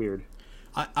was very weird.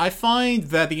 I find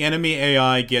that the enemy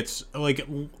AI gets, like,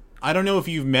 I don't know if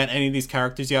you've met any of these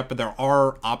characters yet, but there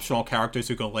are optional characters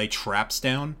who can lay traps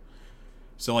down.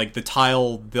 So, like, the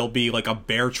tile, there'll be, like, a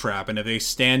bear trap, and if they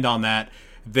stand on that,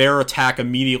 their attack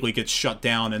immediately gets shut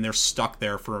down, and they're stuck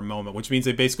there for a moment, which means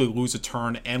they basically lose a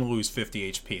turn and lose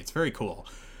 50 HP. It's very cool.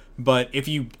 But if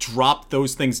you drop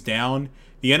those things down,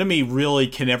 the enemy really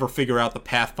can never figure out the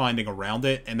pathfinding around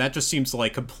it, and that just seems to,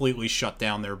 like, completely shut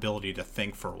down their ability to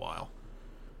think for a while.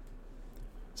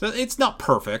 So it's not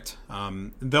perfect.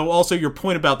 Though also your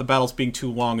point about the battles being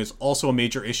too long is also a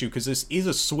major issue, because this is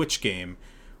a Switch game,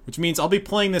 which means I'll be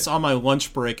playing this on my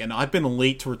lunch break, and I've been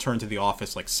late to return to the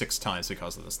office like 6 times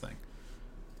because of this thing.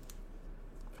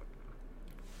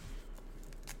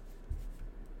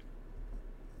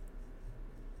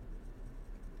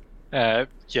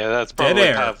 That's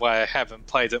probably part of why I haven't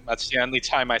played it much. The only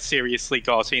time I seriously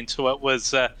got into it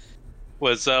was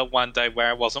one day where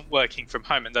I wasn't working from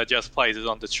home, and I just played it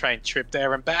on the train trip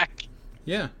there and back.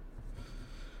 Yeah.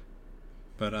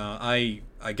 But I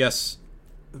guess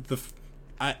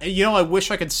I wish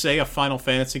I could say a Final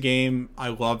Fantasy game I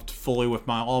loved fully with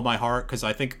all my heart, because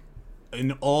I think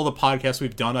in all the podcasts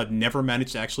we've done, I've never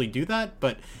managed to actually do that.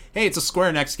 But hey, it's a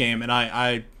Square Enix game, and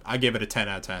I give it a 10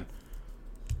 out of 10.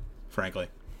 frankly.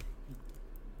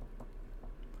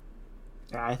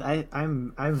 Yeah,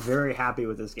 I'm very happy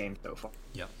with this game so far.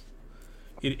 Yeah.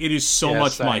 It is so Yeah,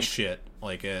 much same. my shit.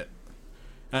 Like,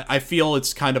 I feel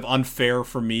it's kind of unfair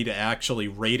for me to actually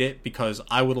rate it because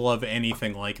I would love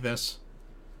anything like this.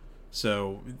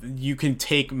 So you can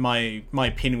take my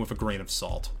opinion with a grain of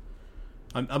salt.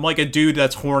 I'm like a dude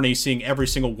that's horny seeing every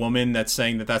single woman that's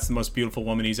saying that that's the most beautiful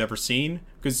woman he's ever seen,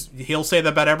 because he'll say that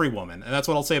about every woman, and that's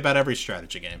what I'll say about every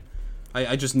strategy game.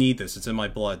 I just need this. It's in my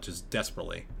blood, just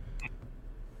desperately.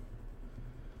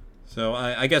 So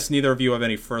I guess neither of you have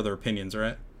any further opinions,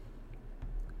 right?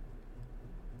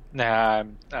 Nah,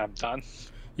 I'm done.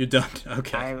 You're done.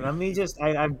 Okay. I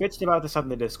bitched about this on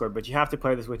the Discord, but you have to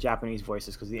play this with Japanese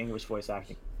voices because the English voice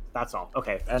acting. That's all.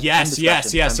 Okay. Yes.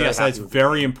 That's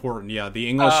very important. Yeah, the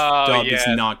English dub is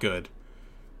not good.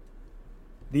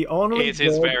 The only It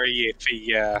is very iffy,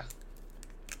 yeah.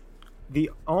 The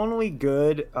only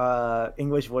good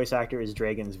English voice actor is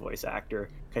Dragon's voice actor,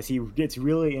 because he gets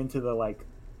really into the like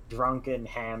drunken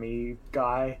hammy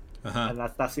guy, and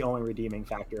that's the only redeeming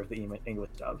factor of the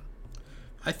English dub.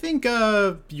 I think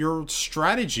your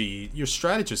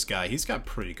strategist guy, he's got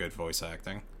pretty good voice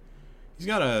acting. He's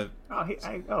got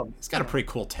he's got a pretty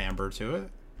cool timbre to it.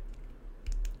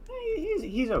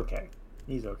 He's okay.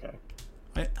 He's okay.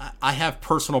 I have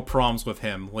personal problems with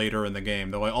him later in the game,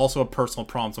 though I also have personal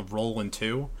problems with Roland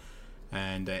too.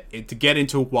 And to get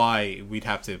into why, we'd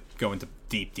have to go into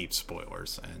deep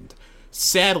spoilers. And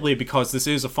sadly, because this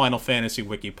is a Final Fantasy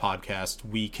Wiki podcast,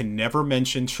 we can never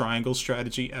mention triangle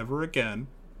strategy ever again.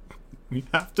 We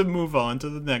have to move on to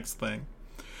the next thing.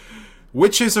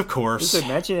 Which is, of course... We could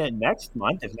mention it next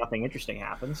month if nothing interesting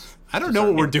happens. I don't know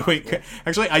what we're doing.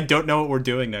 Actually, I don't know what we're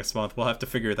doing next month. We'll have to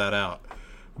figure that out.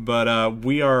 But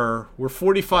we're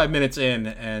 45 minutes in,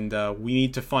 and we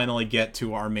need to finally get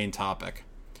to our main topic.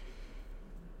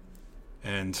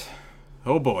 And,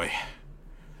 oh boy.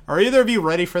 Are either of you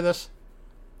ready for this?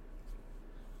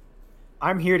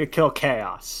 I'm here to kill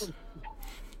chaos.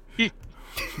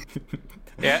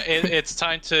 Yeah, it's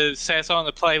time to set on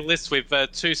the playlist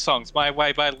with two songs, My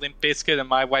Way by Limp Bizkit and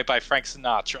My Way by Frank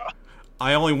Sinatra.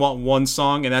 I only want one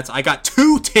song, and that's I got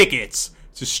 2 tickets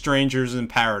to Strangers in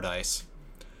Paradise.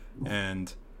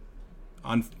 And,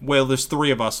 well, there's 3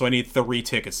 of us, so I need 3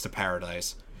 tickets to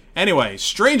Paradise. Anyway,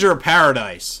 Stranger in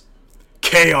Paradise.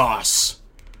 Chaos.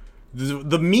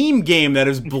 The meme game that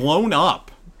is blown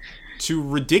up to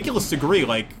ridiculous degree,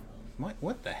 like...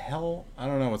 What the hell? I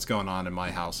don't know what's going on in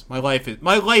my house. My life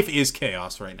is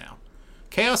chaos right now.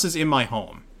 Chaos is in my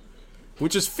home.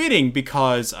 Which is fitting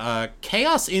because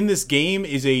chaos in this game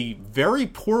is a very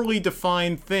poorly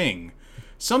defined thing.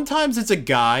 Sometimes it's a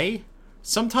guy.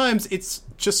 Sometimes it's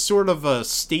just sort of a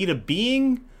state of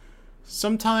being.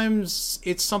 Sometimes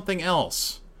it's something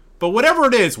else. But whatever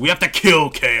it is, we have to kill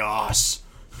chaos.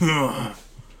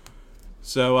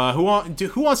 So who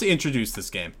wants to introduce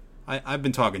this game? I've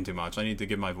been talking too much. I need to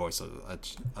give my voice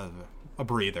a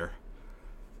breather.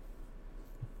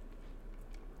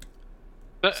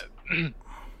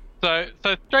 So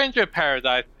Stranger in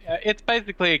Paradise, it's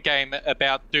basically a game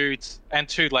about dudes and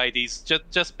 2 ladies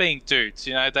just being dudes.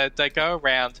 You know, they go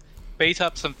around, beat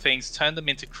up some things, turn them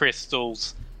into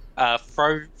crystals,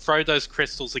 throw those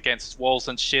crystals against walls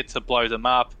and shit to blow them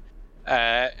up.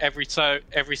 Every so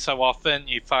often,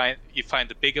 you find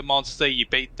a bigger monster, you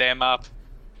beat them up.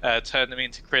 Turn them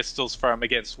into crystals, throw them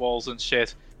against walls and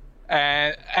shit.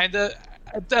 And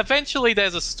eventually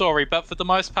there's a story, but for the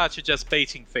most part you're just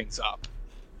beating things up.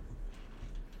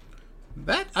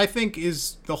 That, I think,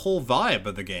 is the whole vibe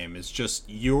of the game. Is just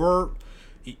you're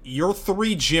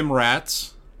 3 gym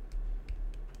rats.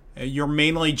 You're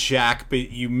mainly Jack, but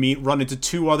you run into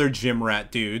 2 other gym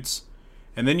rat dudes.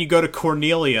 And then you go to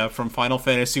Cornelia from Final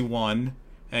Fantasy 1,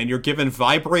 and you're given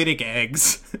vibrating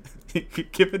eggs. You're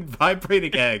given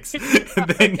vibrating eggs. And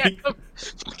then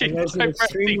he has an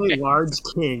extremely large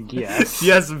king, yes.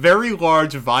 Yes, very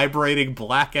large, vibrating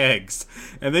black eggs.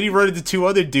 And then you run into 2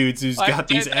 other dudes who's got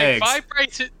these eggs.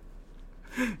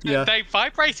 They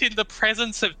vibrate in the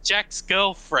presence of Jack's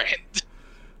girlfriend.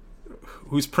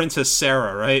 Who's Princess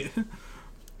Sarah, right?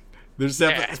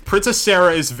 Princess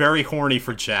Sarah is very horny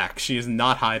for Jack. She is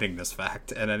not hiding this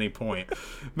fact at any point.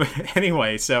 But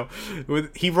anyway, so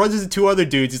he runs into 2 other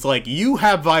dudes. He's like, "You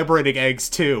have vibrating eggs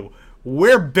too.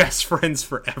 We're best friends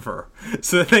forever."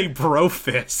 So then they bro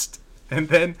fist, and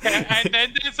then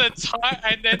there's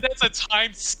a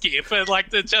time skip, and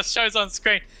like it just shows on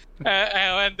screen.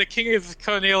 And the King of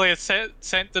Cornelia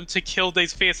sent them to kill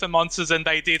these fearsome monsters, and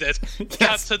they did it. Yes.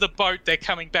 Cut to the boat, they're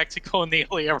coming back to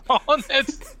Cornelia on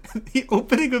it. The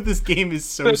opening of this game is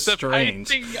so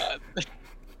strange.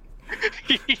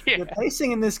 The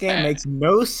pacing in this game makes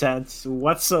no sense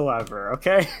whatsoever.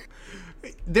 Okay.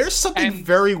 There's something And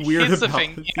very weird here's the about.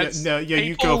 thing,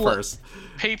 You go first.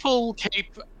 People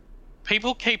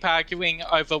keep arguing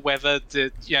over whether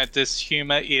this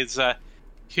humor is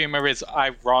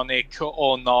ironic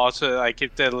or not, or like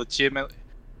if they're legitimate.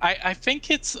 I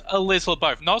think it's a little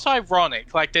both. Not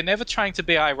ironic, like they're never trying to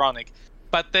be ironic,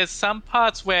 but there's some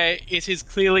parts where it is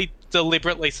clearly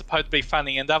deliberately supposed to be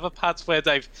funny, and other parts where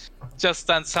they've just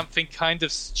done something kind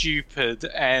of stupid,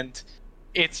 and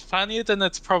it's funnier than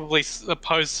it's probably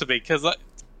supposed to be. Because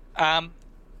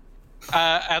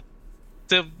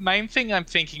the main thing I'm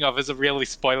thinking of is a really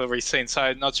spoilery scene, so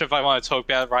I'm not sure if I want to talk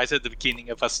about it right at the beginning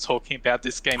of us talking about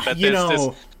this game. But there's this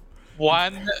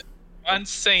one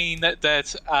scene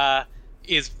that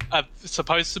is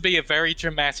supposed to be a very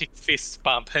dramatic fist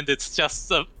bump, and it's just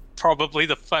probably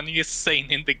the funniest scene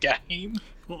in the game.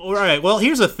 All right. Well,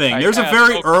 here's the thing. There's a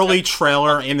very early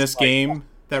trailer in this game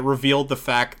that revealed the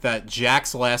fact that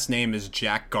Jack's last name is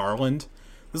Jack Garland.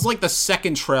 This is like the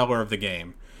second trailer of the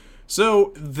game.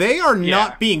 So they are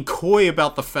not being coy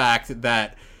about the fact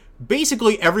that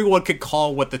basically everyone could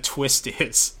call what the twist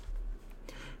is.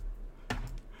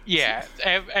 Yeah,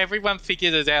 everyone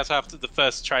figured it out after the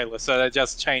first trailer, so they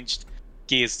just changed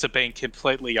gears to being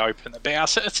completely open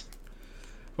about it.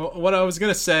 Well, what I was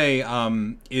going to say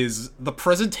is the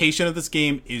presentation of this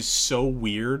game is so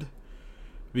weird.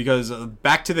 Because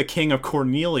back to the King of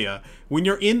Cornelia, when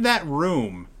you're in that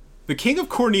room, the King of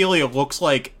Cornelia looks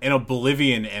like an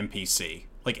Oblivion NPC.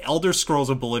 Like Elder Scrolls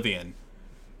Oblivion.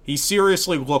 He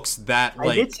seriously looks that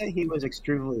like... I did say he was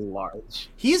extremely large.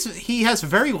 He has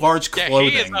very large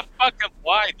clothing. Yeah, he is a fucking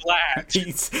wide lad.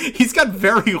 He's got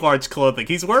very large clothing.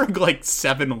 He's wearing like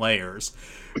 7 layers.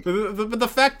 But the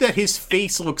fact that his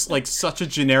face looks like such a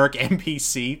generic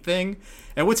NPC thing...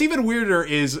 And what's even weirder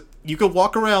is you could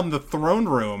walk around the throne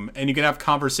room and you could have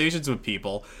conversations with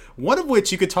people. One of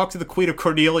which you could talk to the Queen of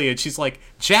Cornelia and she's like,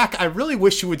 Jack, I really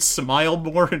wish you would smile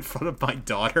more in front of my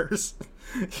daughters.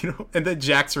 And then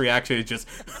Jack's reaction is just,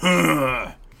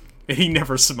 and he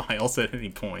never smiles at any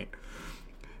point.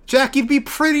 Jack, you'd be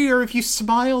prettier if you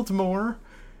smiled more.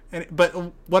 But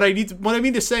what I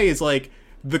mean to say is like,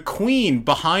 the queen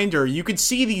behind her, you could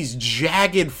see these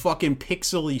jagged fucking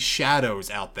pixely shadows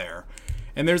out there.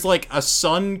 And there's like a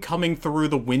sun coming through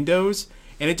the windows,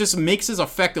 and it just makes this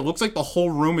effect. It looks like the whole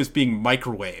room is being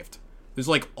microwaved. There's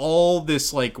like all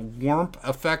this like warmth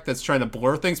effect that's trying to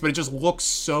blur things, but it just looks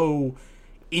so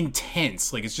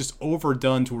intense. Like it's just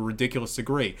overdone to a ridiculous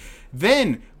degree.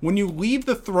 Then, when you leave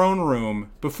the throne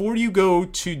room, before you go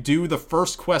to do the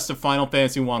first quest of Final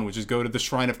Fantasy 1, which is go to the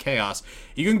Shrine of Chaos,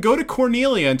 you can go to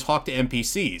Cornelia and talk to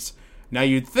NPCs. Now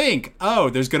you'd think, oh,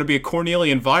 there's going to be a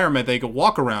Cornelia environment they could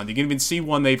walk around. You can even see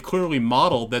one they've clearly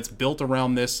modeled that's built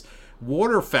around this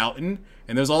water fountain,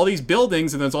 and there's all these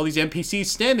buildings, and there's all these NPCs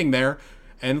standing there,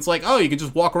 and it's like, oh, you can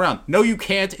just walk around. No, you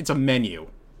can't. It's a menu.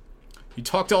 You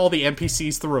talk to all the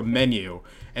NPCs through a menu,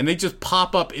 and they just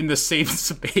pop up in the same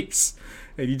space.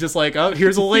 And you just like, oh,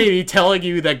 here's a lady telling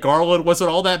you that Garland wasn't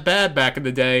all that bad back in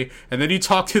the day. And then you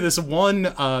talk to this one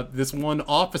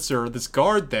officer, this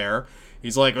guard there.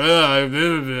 He's like,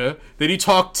 then you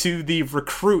talk to the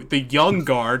recruit, the young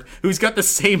guard, who's got the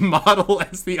same model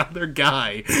as the other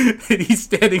guy. And he's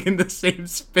standing in the same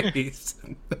space.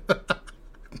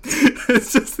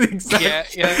 It's just the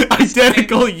exact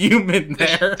identical human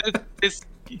there.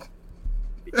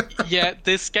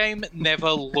 This game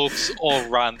never looks or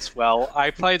runs well.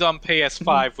 I played on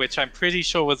PS5, which I'm pretty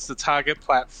sure was the target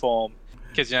platform,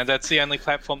 because that's the only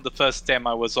platform the first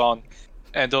demo was on.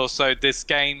 And also, this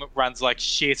game runs like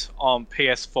shit on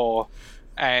PS4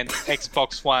 and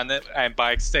Xbox One, and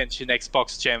by extension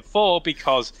Xbox Gen 4,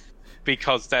 because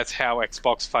that's how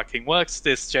Xbox fucking works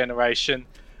this generation.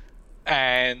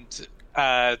 And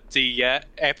the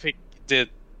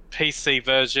PC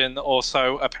version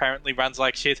also apparently runs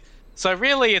like shit. So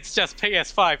really, it's just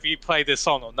PS5. You play this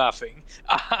on or nothing.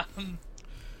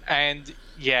 And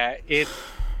yeah, it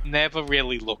never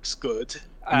really looks good.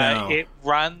 No. It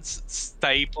runs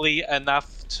stably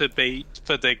enough for the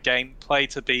gameplay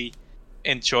to be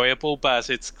enjoyable, but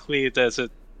it's clear that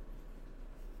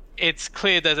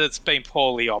it's been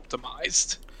poorly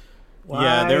optimized.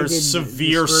 Yeah, there's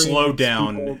severe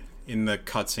slowdown in the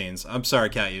cutscenes. I'm sorry,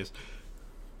 Cat.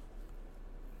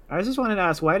 I just wanted to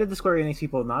ask, why did the Square Enix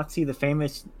people not see the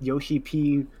famous Yoshi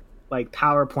P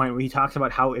PowerPoint where he talks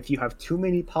about how if you have too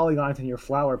many polygons in your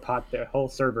flower pot, the whole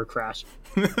server crashes?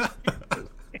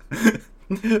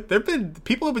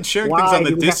 People have been sharing things on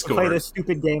the Discord. Have to play this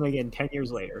stupid game again 10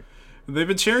 years later? They've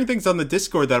been sharing things on the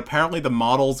Discord that apparently the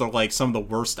models are like some of the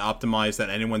worst optimized that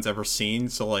anyone's ever seen.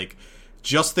 So like,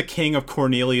 just the King of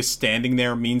Cornelius standing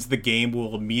there means the game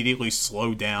will immediately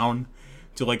slow down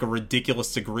to like a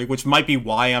ridiculous degree, which might be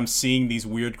why I'm seeing these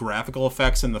weird graphical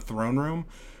effects in the throne room.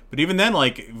 But even then,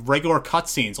 like, regular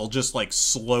cutscenes will just like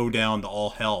slow down to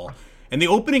all hell. And the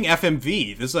opening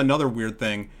FMV, this is another weird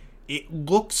thing, it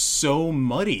looks so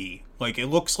muddy. Like, it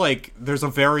looks like there's a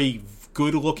very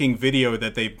good-looking video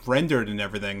that they've rendered and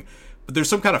everything, but there's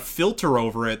some kind of filter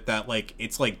over it that, like,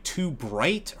 it's, like, too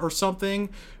bright or something,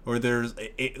 or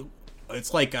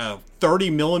it's like a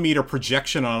 30mm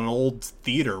projection on an old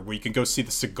theater where you can go see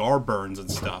the cigar burns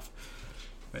and stuff.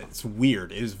 It's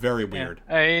weird. It is very weird.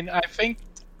 Yeah. I mean,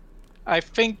 I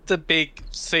think the big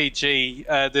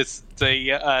CG,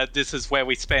 this is where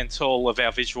we spent all of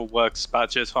our visual works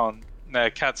budget on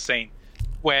the cutscene,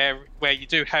 where you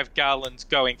do have Garland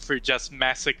going through just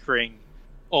massacring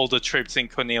all the troops in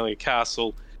Cornelia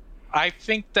Castle. I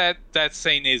think that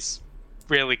scene is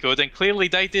really good, and clearly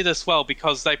they did as well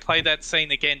because they play that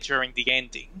scene again during the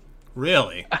ending.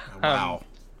 Really? Wow.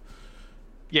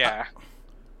 Yeah.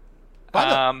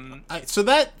 So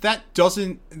that was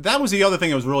the other thing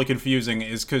that was really confusing,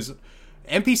 is because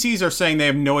NPCs are saying they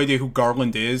have no idea who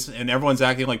Garland is, and everyone's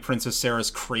acting like Princess Sarah's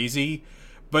crazy.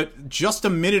 But just a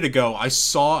minute ago, I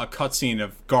saw a cutscene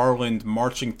of Garland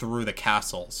marching through the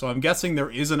castle. So I'm guessing there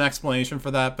is an explanation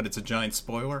for that, but it's a giant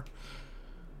spoiler.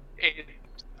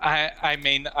 I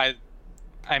mean, I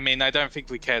don't think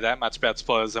we care that much about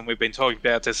spoilers, and we've been talking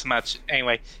about this much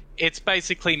anyway. It's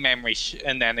basically memory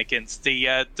shenanigans.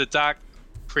 The dark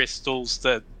crystals,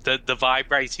 the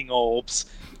vibrating orbs,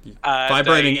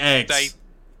 vibrating eggs.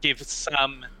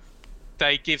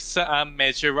 They give some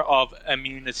measure of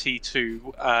immunity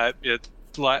to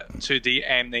the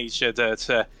amnesia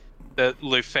that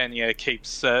Lufenia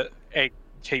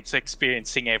keeps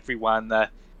experiencing everyone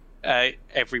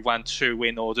too,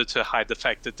 in order to hide the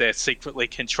fact that they're secretly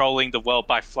controlling the world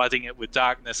by flooding it with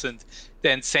darkness and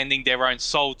then sending their own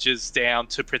soldiers down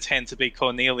to pretend to be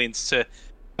Cornelians to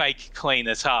fake clean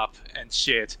it up and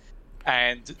shit.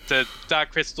 And the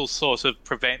dark crystals sort of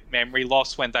prevent memory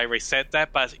loss when they reset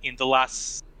that, but in the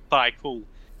last cycle,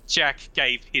 Jack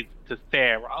gave his to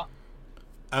Sarah.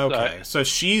 Okay, so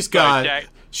she's got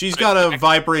a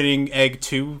vibrating egg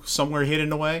too, somewhere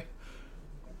hidden away?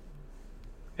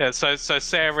 Yeah, so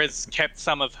Sarah's kept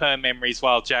some of her memories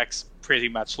while Jack's pretty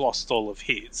much lost all of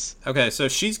his. Okay, so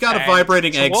she's got a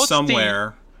vibrating egg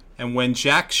somewhere, and when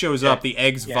Jack shows up, the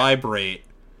eggs vibrate.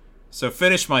 So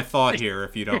finish my thought here,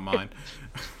 if you don't mind.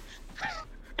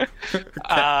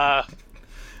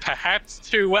 Perhaps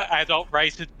too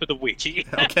adult-rated for the wiki.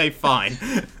 Okay, fine.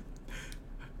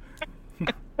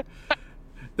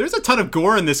 There's a ton of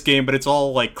gore in this game, but it's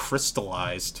all, like,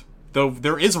 crystallized. Though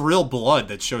there is real blood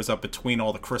that shows up between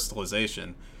all the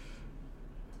crystallization.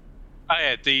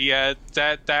 Oh yeah,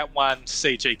 that one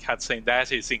CG cutscene,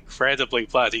 that is incredibly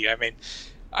bloody. I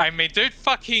mean, dude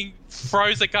fucking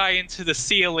throws a guy into the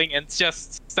ceiling and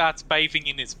just starts bathing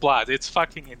in his blood. It's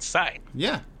fucking insane.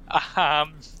 Yeah.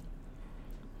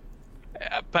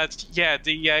 But yeah,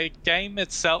 the game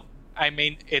itself, I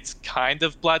mean, it's kind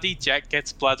of bloody. Jack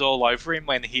gets blood all over him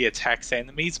when he attacks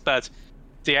enemies, but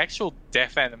the actual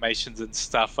death animations and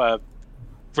stuff are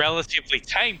relatively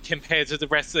tame compared to the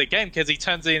rest of the game, because he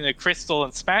turns it into a crystal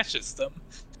and smashes them.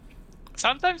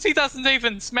 Sometimes he doesn't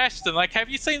even smash them. Like, have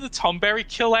you seen the Tomberry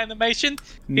kill animation?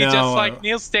 No. He just, like,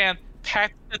 kneels down,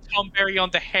 pats the Tomberry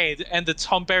on the head, and the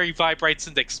Tomberry vibrates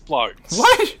and explodes.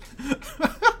 What?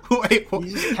 Wait,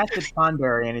 You just catch the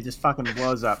Tonberry and it just fucking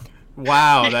blows up.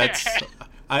 wow, that's...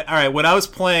 Alright, when I was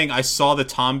playing, I saw the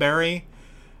Tomberry,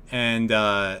 and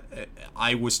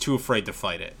I was too afraid to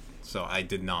fight it, so I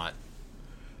did not.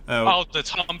 Oh, the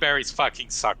Tomberries fucking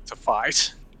suck to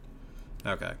fight.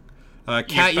 Okay.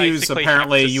 Cat Use,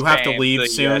 apparently you have to leave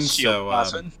soon,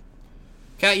 so...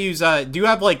 Cat Use, do you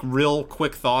have, like, real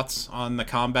quick thoughts on the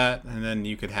combat, and then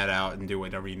you could head out and do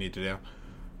whatever you need to do?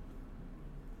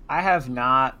 I have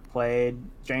not played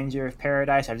Stranger of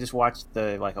Paradise. I've just watched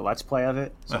a Let's Play of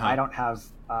it, so I don't have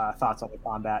thoughts on the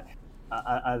combat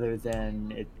other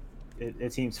than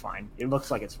it seems fine. It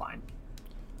looks like it's fine.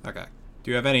 Okay.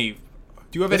 Do you have any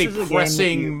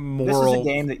pressing moral... This is a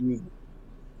game that you...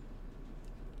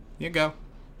 You go.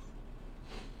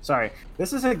 Sorry.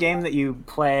 This is a game that you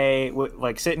play,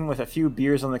 like, sitting with a few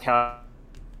beers on the couch.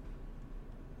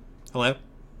 Hello?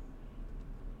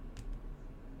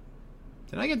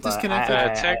 Did I get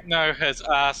disconnected? Techno has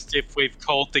asked if we've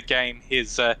called the game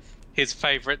his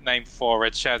favorite name for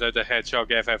it, Shadow the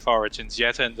Hedgehog FF Origins,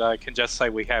 yet, and I can just say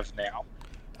we have now.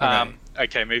 Okay.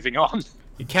 Okay, moving on.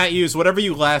 You can't use whatever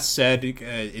you last said.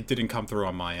 It didn't come through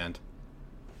on my end.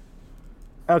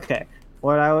 Okay,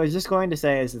 what I was just going to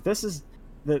say is that this is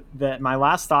my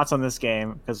last thoughts on this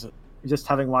game, because just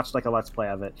having watched like a let's play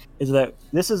of it, is that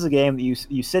this is a game that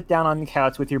you sit down on the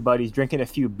couch with your buddies drinking a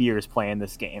few beers playing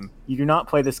this game. You do not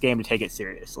play this game to take it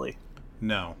seriously.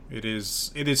 No, it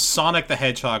is Sonic the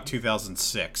Hedgehog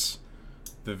 2006,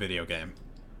 the video game,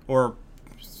 or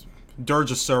Dirge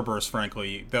of Cerberus,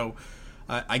 frankly, though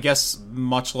I guess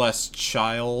much less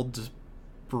child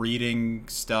breeding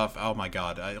stuff. Oh my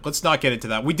god, let's not get into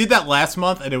that. We did that last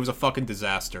month and it was a fucking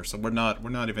disaster, so we're not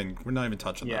even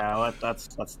touching that. Yeah,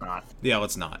 let's not. Yeah,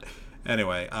 let's not.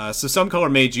 Anyway, so Some Color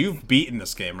Mage, you've beaten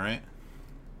this game, right?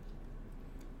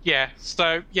 Yeah,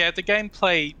 so yeah, the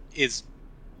gameplay is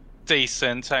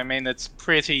decent. I mean, it's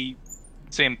pretty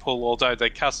simple, although the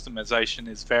customization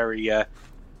is very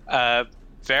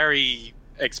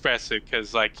expressive,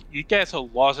 because like you get a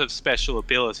lot of special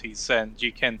abilities and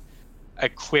you can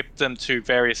equip them to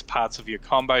various parts of your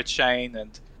combo chain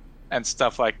and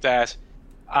stuff like that.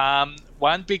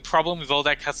 One big problem with all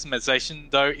that customization,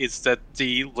 though, is that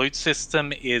the loot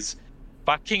system is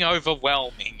fucking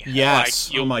overwhelming.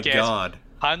 Yes. Like, oh my god.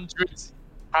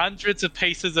 Hundreds of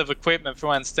pieces of equipment for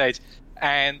one stage.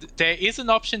 And there is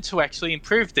an option to actually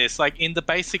improve this. Like in the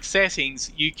basic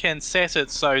settings, you can set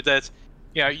it so that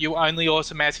you only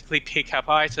automatically pick up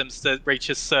items that reach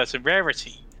a certain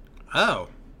rarity. Oh,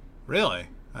 really?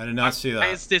 I did not see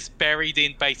that. Is this buried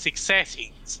in basic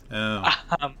settings? Oh.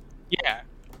 Yeah.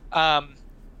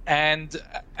 And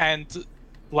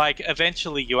like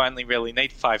eventually you only really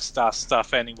need 5-star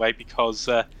stuff anyway, because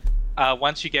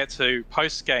once you get to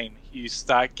post game, you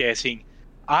start getting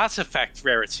artifact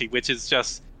rarity, which is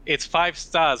just, it's 5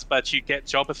 stars, but you get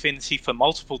job affinity for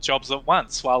multiple jobs at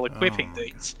once while equipping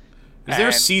these. Is there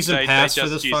a season pass for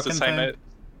this fucking thing?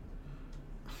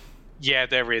 Yeah,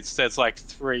 there is. There's like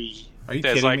 3. Are you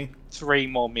There's kidding like me? 3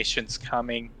 more missions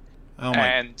coming. Oh my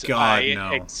and god, I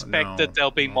expect that there'll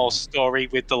be more story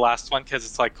with the last one, because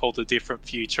it's like called A Different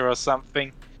Future or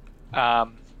something.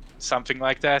 Something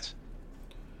like that.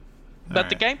 But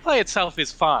the gameplay itself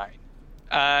is fine.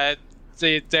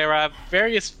 There are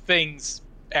various things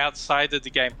outside of the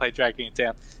gameplay dragging it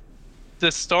down.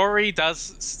 The story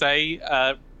does stay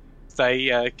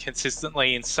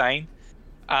consistently insane.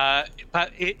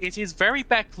 But it is very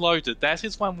backloaded. That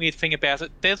is one weird thing about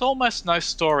it. There's almost no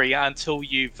story until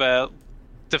you've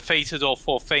defeated all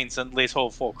 4 fiends and lit all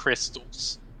 4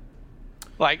 crystals.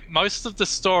 Like, most of the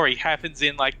story happens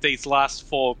in like these last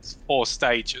four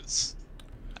stages.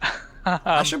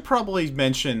 I should probably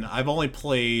mention I've only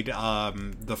played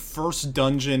the first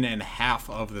dungeon and half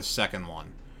of the second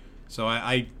one. So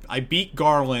I beat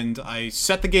Garland. I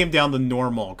set the game down to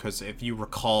normal, because if you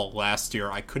recall last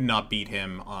year, I could not beat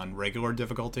him on regular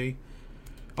difficulty.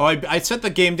 Oh, I set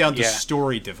the game down to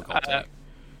story difficulty,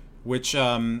 which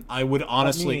I would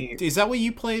honestly... Is that what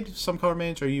you played, Some Color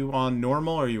Mage? Are you on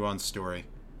normal or are you on story?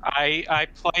 I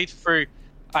played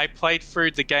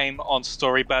through the game on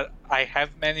story, but I have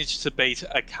managed to beat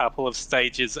a couple of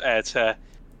stages at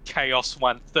Chaos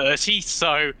 130,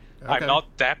 so... Okay. I'm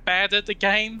not that bad at the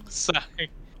game, so...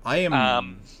 I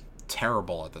am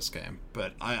terrible at this game,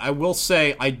 but I will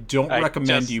say I don't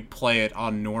recommend you play it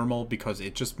on normal, because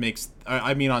it just makes...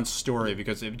 I mean on story,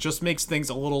 because it just makes things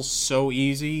a little so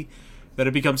easy that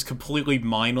it becomes completely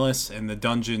mindless, and the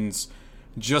dungeons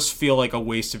just feel like a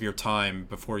waste of your time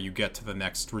before you get to the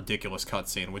next ridiculous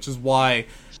cutscene, which is why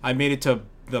I made it to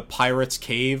the Pirate's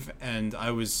Cave, and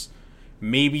I was...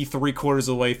 maybe 3/4 of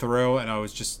the way through, and I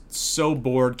was just so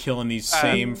bored killing these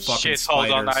same fucking spiders.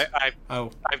 Hold on,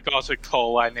 I've got a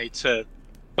call. I need to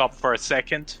stop for a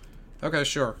second. Okay,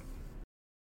 sure.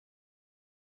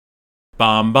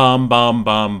 Bum bum bum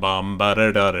bum bum ba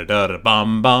da da da da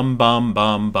bum bum bum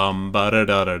bum bum ba da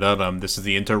da da da dum. This is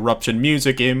the interruption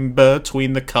music in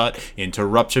between the cut.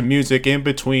 Interruption music in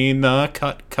between the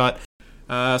cut.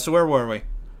 So where were we?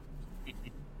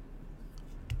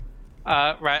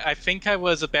 Right, I think I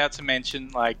was about to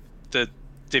mention, like, the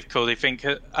difficulty thing.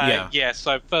 Yeah,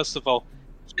 so first of all,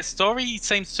 the story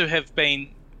seems to have been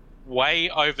way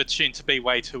overtuned to be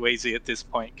way too easy at this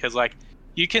point, because, like,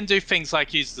 you can do things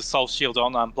like use the Soul Shield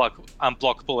on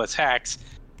unblockable attacks,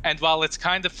 and while it's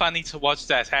kind of funny to watch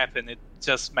that happen, it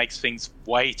just makes things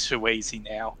way too easy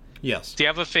now. Yes. The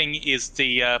other thing is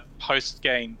the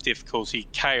post-game difficulty,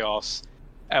 Chaos,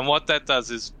 and what that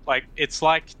does is, like, it's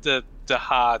like the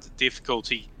hard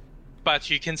difficulty, but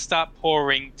you can start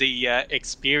pouring the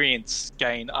experience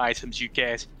gain items you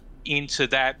get into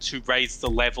that to raise the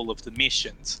level of the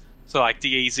missions. So like the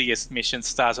easiest missions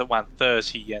start at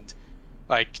 130, and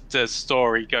like the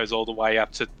story goes all the way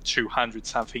up to 200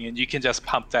 something, and you can just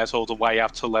pump that all the way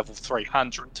up to level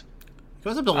 300. It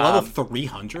goes up to level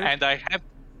 300? And I have...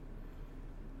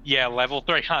 Yeah, level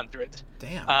 300.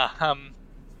 Damn.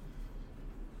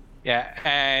 Yeah,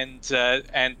 and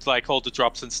like all the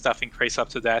drops and stuff increase up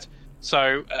to that.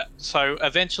 So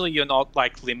eventually you're not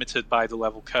like limited by the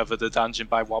level curve of the dungeon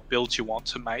by what build you want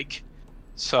to make.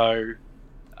 So,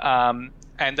 and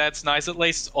that's nice at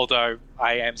least. Although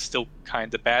I am still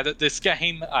kind of bad at this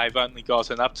game. I've only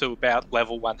gotten up to about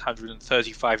level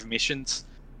 135 missions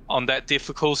on that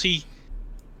difficulty.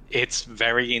 It's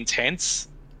very intense.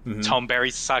 Mm-hmm. Tom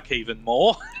Berries suck even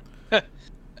more. I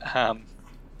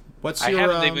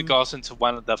haven't even gotten to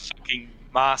one of the fucking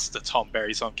Master Tom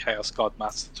Berries on Chaos God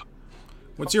Master Tom.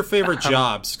 What's your favorite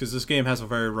jobs? Because this game has a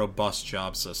very robust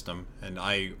job system, and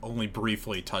I only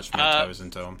briefly touched my toes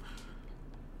into them.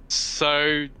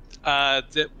 So,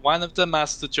 one of the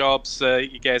master jobs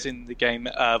you get in the game,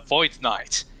 Void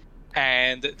Knight,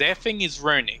 and their thing is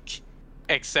runic.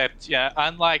 Except,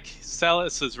 unlike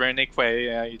Celis's runic,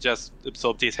 where you just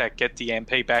absorb the attack, get the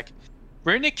MP back,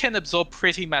 runic can absorb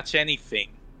pretty much anything.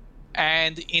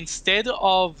 And instead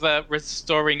of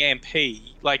restoring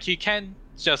MP, like you can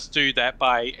just do that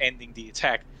by ending the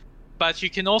attack, but you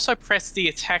can also press the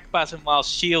attack button while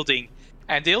shielding,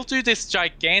 and it'll do this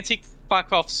gigantic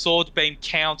fuck off sword beam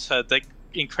counter that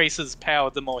increases power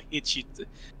the more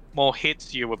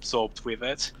hits you absorbed with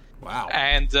it. Wow!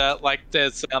 And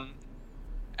there's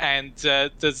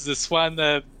this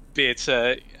one bit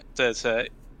that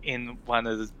in one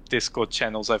of the Discord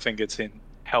channels, I think it's in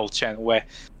Hell channel, where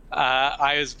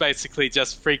I was basically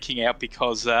just freaking out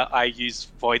because I used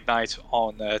Void Knight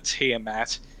on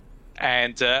Tiamat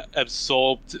and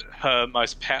absorbed her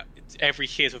every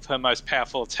hit of her most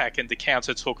powerful attack, and the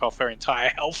counter took off her entire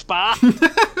health bar.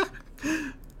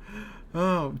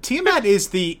 Oh, Tiamat is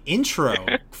the intro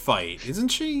fight, isn't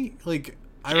she? Like,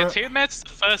 Tiamat's the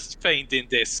first fiend in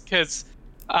this because,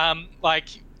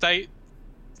 the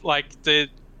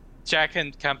Jack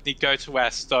and company go to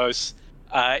Astos.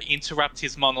 Interrupt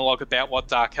his monologue about what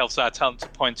Dark Elves are, tell him to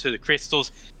point to the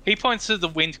crystals. He points to the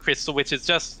Wind Crystal, which is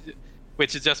just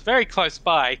very close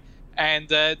by, and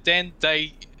then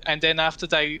after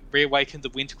they reawaken the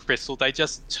Wind Crystal, they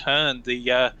just turn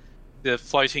the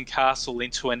floating castle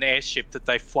into an airship that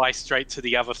they fly straight to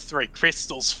the other 3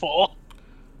 crystals for.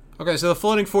 Okay, so the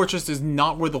floating fortress is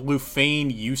not where the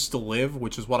Lufane used to live,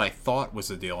 which is what I thought was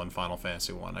the deal in Final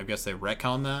Fantasy 1. I guess they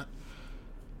retconned that.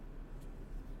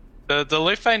 The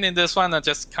Lufane in this one are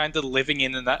just kind of living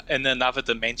in another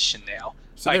dimension now.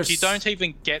 So you don't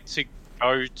even get to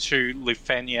go to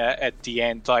Lufania at the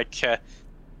end.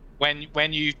 When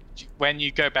you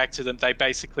go back to them, they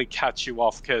basically cut you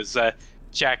off because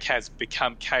Jack has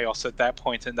become Chaos at that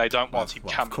point, and they don't want him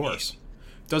coming. Of course. In.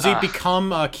 Does he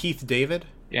become Keith David?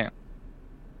 Yeah.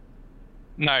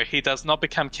 No, he does not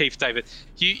become Keith David.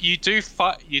 You do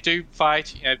fight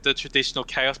the traditional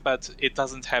Chaos, but it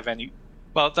doesn't have any.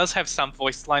 Well, it does have some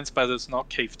voice lines, but it's not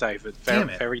Keith David.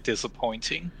 Very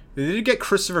disappointing. They did get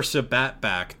Christopher Sabat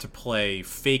back to play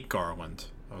fake Garland.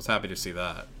 I was happy to see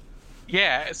that.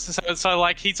 Yeah, so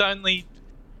he's only...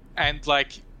 And,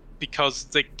 because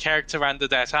the character under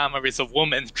that armor is a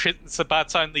woman,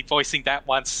 Sabat's only voicing that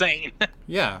one scene.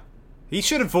 Yeah. He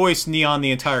should have voiced Neon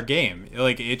the entire game.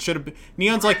 It should have...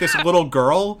 Neon's like this little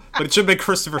girl, but it should have been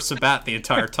Christopher Sabat the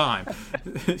entire time.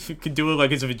 You could do it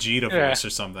like as a Vegeta voice or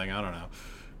something. I don't know.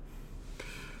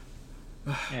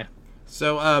 Yeah.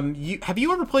 So, have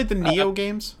you ever played the Neo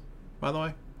games, by the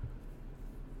way?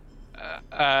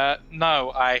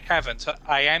 No, I haven't.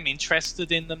 I am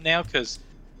interested in them now, because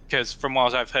from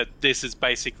what I've heard, this is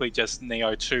basically just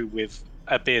Neo 2 with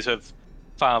a bit of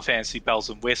Final Fantasy bells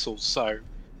and whistles, so...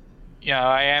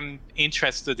 I am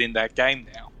interested in that game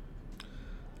now.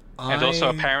 And also,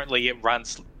 apparently, it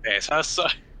runs better, so...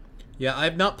 Yeah,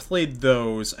 I've not played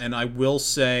those, and I will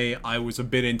say I was a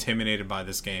bit intimidated by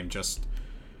this game, just...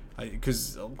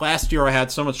 Because last year I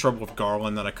had so much trouble with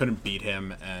Garland that I couldn't beat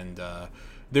him, and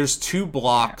there's 2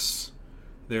 blocks.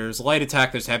 There's light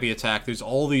attack, there's heavy attack, there's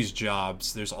all these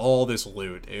jobs, there's all this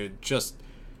loot. It just...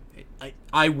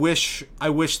 I wish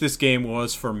this game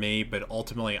was for me, but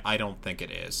ultimately I don't think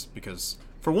it is, because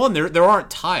for one, there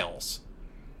aren't tiles.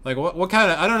 What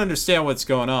kind of... I don't understand what's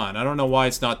going on. I don't know why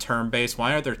it's not turn-based.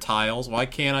 Why aren't there tiles? Why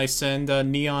can't I send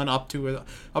Neon up to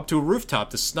a rooftop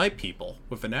to snipe people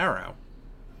with an arrow?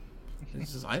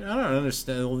 I don't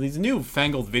understand. These new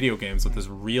fangled video games with this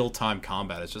real-time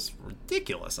combat is just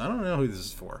ridiculous. I don't know who this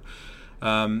is for.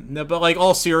 No, but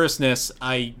all seriousness,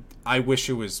 I wish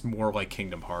it was more like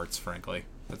Kingdom Hearts, frankly.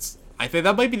 I think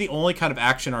that might be the only kind of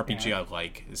action RPG I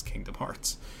like is Kingdom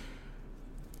Hearts.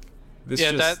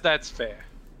 That's fair.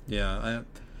 Yeah,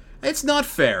 it's not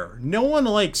fair. No one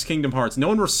likes Kingdom Hearts. No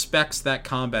one respects that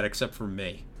combat except for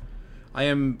me. I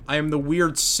am the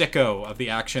weird sicko of the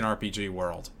action RPG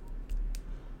world.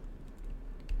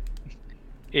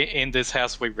 In this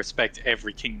house, we respect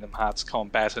every Kingdom Hearts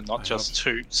combat and not just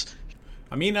twos.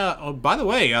 I mean, by the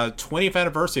way, 20th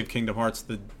anniversary of Kingdom Hearts,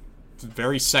 the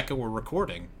very second we're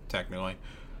recording, technically.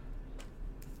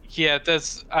 Yeah,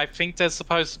 I think there's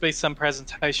supposed to be some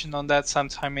presentation on that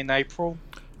sometime in April.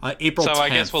 April 10th. So I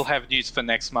guess we'll have news for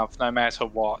next month, no matter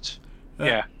what.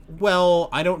 Yeah. Well,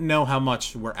 I don't know how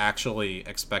much we're actually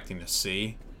expecting to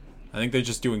see. I think they're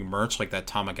just doing merch like that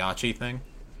Tamagotchi thing.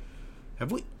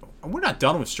 We're not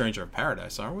done with Stranger of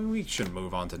Paradise, are we? We shouldn't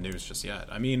move on to news just yet.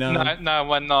 I mean, no,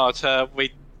 we're not.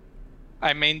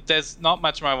 I mean, there's not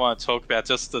much more I want to talk about,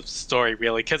 just the story,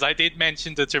 really, because I did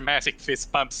mention the dramatic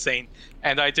fist bump scene,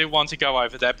 and I do want to go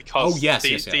over that because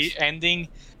the ending,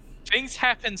 things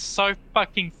happen so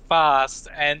fucking fast,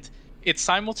 and it's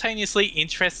simultaneously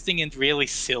interesting and really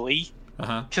silly.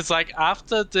 Because like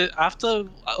after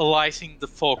lighting the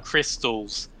 4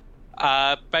 crystals,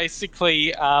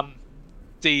 basically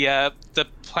the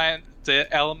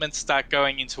elements start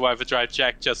going into overdrive.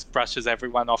 Jack just brushes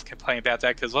everyone off, complaining about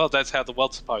that because, well, that's how the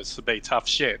world's supposed to be, tough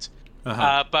shit.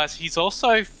 But he's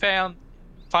also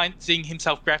finding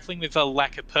himself grappling with a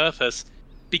lack of purpose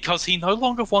because he no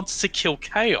longer wants to kill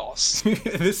Chaos.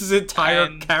 This is his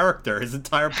entire character, his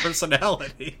entire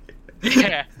personality.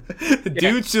 Yeah.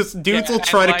 Dudes will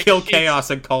try to kill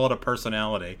Chaos and call it a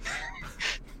personality.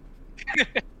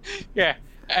 Yeah.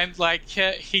 And, like,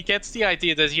 he gets the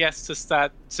idea that he has to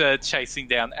start chasing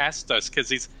down Astos, because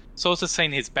he's sort of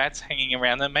seen his bats hanging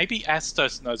around, and maybe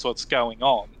Astos knows what's going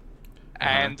on.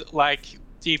 And, like,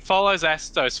 he follows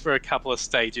Astos for a couple of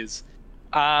stages.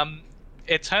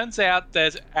 It turns out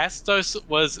that Astos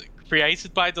was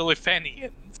created by the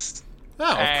Lufenians.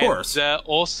 Oh, of course.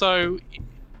 Also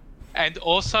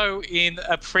in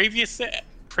a previous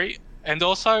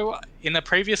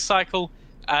cycle,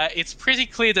 it's pretty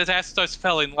clear that Astos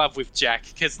fell in love with Jack,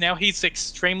 because now he's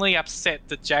extremely upset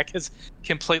that Jack has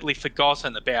completely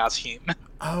forgotten about him.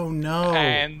 Oh no!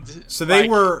 And so they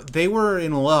were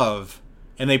in love,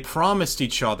 and they promised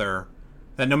each other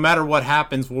that no matter what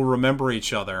happens, we'll remember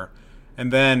each other.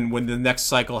 And then when the next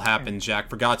cycle happened, Jack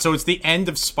forgot. So it's the end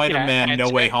of Spider-Man: No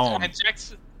Way Home. And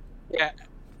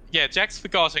Jack's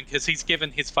forgotten because he's given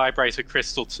his vibrator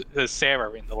crystal to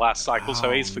Sarah in the last cycle,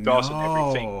 so he's forgotten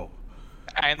everything.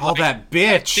 And that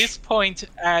bitch.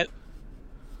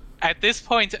 At this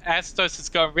point, Astos has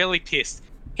gone really pissed.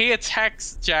 He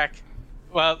attacks Jack.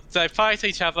 Well, they fight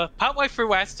each other. Partway through,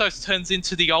 Astos turns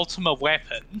into the ultimate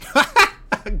weapon.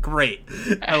 Great,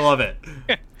 I love it.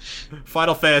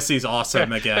 Final Fantasy's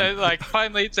awesome again. Like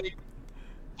finally,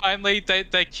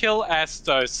 they kill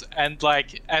Astos, and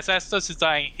like as Astos is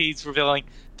dying, he's revealing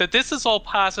that this is all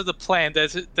part of the plan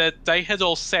that they had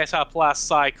all set up last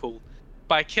cycle.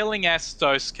 By killing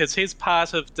Astos, because he's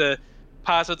part of the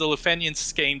Lufenian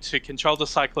scheme to control the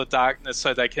cycle of darkness,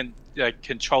 so they can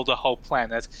control the whole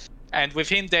planet. And with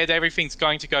him dead, everything's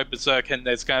going to go berserk, and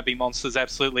there's going to be monsters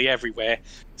absolutely everywhere.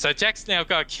 So Jack's now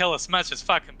got to kill as much as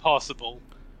fucking possible.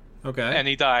 Okay. And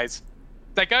he dies.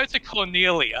 They go to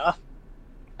Cornelia,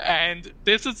 and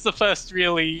this is the first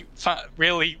really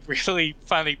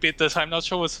funny bit that I'm not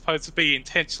sure was supposed to be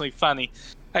intentionally funny.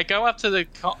 They go up to the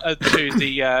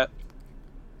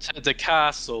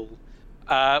castle,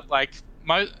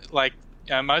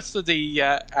 most of the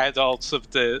adults of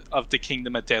the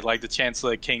kingdom are dead. Like the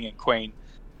Chancellor, King, and Queen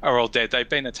are all dead. They've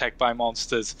been attacked by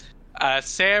monsters.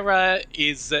 Sarah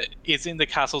is in the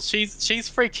castle. She's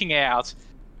freaking out,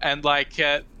 and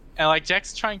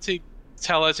Jack's trying to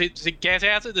tell her to get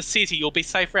out of the city. You'll be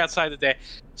safer outside of there.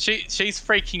 She's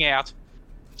freaking out.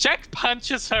 Jack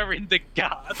punches her in the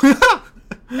gut,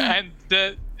 and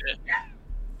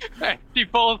she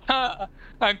falls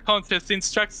unconscious.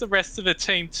 Instructs the rest of the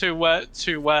team to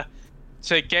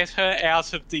get her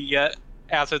out of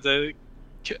the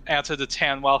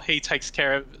town while he takes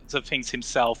care of the things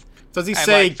himself. Does he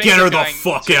say, "Get her the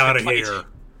fuck out of here"?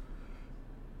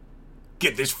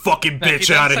 Get this fucking bitch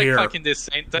out of here. Fuck in this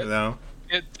scene. The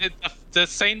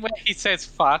scene where he says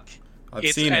 "fuck." I've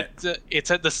seen it. It's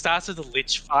at the start of the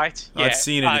Lich fight. Yeah. I've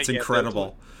seen it. It's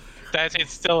incredible. That is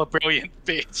still a brilliant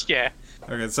bit. Yeah.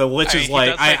 Okay, so Lich is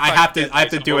like, I have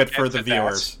to do it for the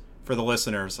viewers, for the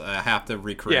listeners. I have to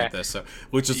recreate this. So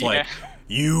Lich is like,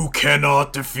 "You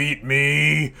cannot defeat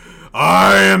me.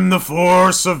 I am the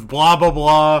force of blah blah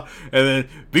blah," and then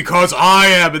because I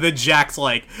am, and then Jack's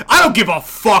like, "I don't give a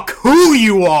fuck who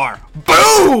you are."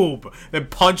 Boom! Then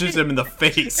punches him in the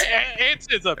face.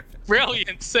 It's a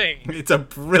brilliant scene. It's a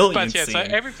brilliant But yeah, scene. so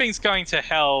everything's going to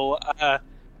hell.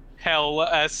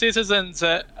 Citizens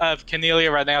of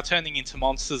Cornelia are now turning into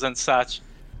monsters and such.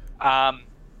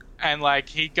 And like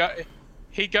he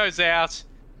goes out,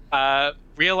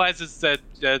 realizes that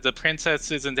the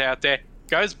princess isn't out there.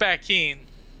 Goes back in.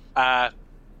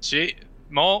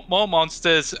 More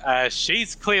monsters.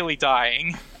 She's clearly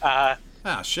dying.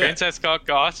 Shit. Princess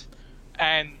got,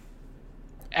 and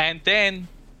then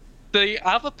the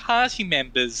other party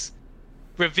members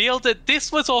revealed that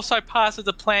this was also part of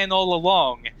the plan all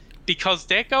along, because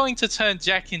they're going to turn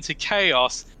Jack into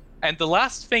chaos, and the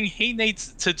last thing he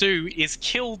needs to do is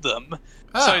kill them.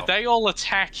 Oh. So they all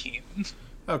attack him.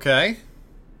 Okay.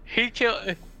 He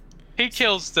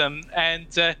kills them,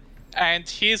 and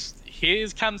here's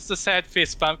comes the sad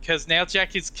fist bump, because now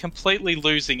Jack is completely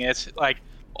losing it. Like,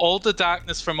 all the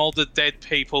darkness from all the dead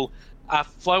people are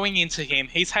flowing into him.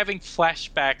 He's having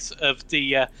flashbacks of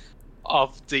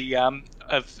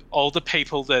all the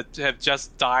people that have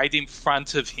just died in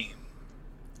front of him.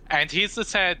 And here's the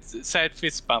sad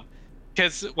fist bump,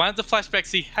 because one of the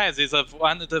flashbacks he has is of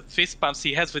one of the fist bumps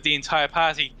he has with the entire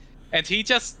party, and he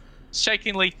just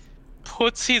shakingly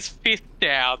puts his fist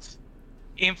out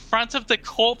in front of the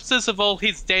corpses of all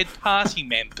his dead party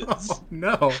members. Oh,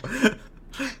 no.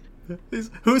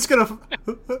 Who's gonna...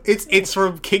 It's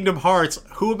from Kingdom Hearts.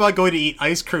 Who am I going to eat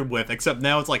ice cream with? Except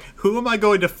now it's like, who am I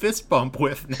going to fist bump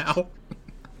with now?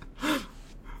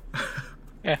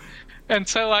 Yeah. And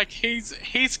so, like, he's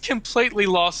completely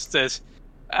lost it.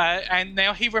 And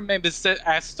now he remembers that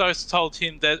Astos told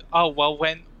him that, oh, well,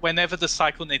 whenever the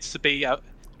cycle needs to be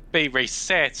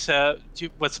reset,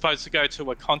 we're supposed to go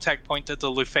to a contact point that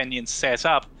the Lufenians set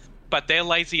up. But they're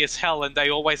lazy as hell, and they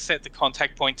always set the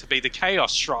contact point to be the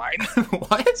Chaos Shrine.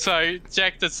 What? So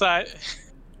Jack decides.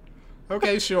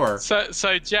 Okay, sure.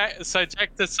 So Jack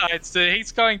decides that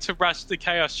he's going to rush the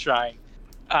Chaos Shrine,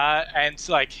 and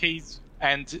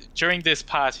during this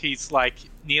part he's like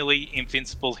nearly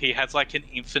invincible. He has like an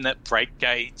infinite break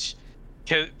gauge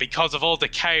because of all the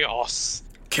chaos.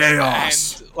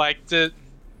 Chaos.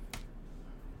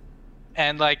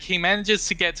 And he manages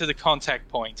to get to the contact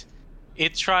point.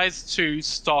 It tries to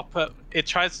stop. It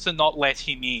tries to not let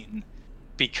him in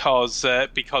because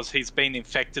he's been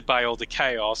infected by all the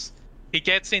chaos. He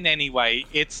gets in anyway.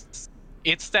 It's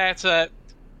that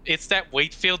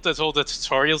wheat field that all the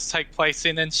tutorials take place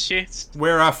in and shit.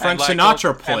 Where Frank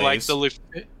Sinatra plays. Where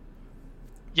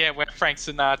Frank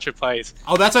Sinatra plays.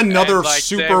 Oh, that's another and,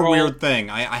 super weird thing.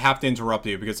 I have to interrupt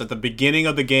you because at the beginning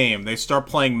of the game, they start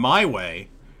playing My Way,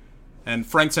 and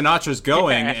Frank Sinatra's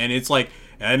going, and it's like,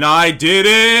 and I did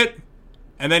it!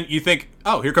 And then you think,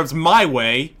 oh, here comes My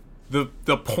Way, the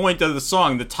point of the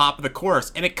song, the top of the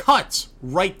chorus, and it cuts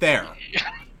right there.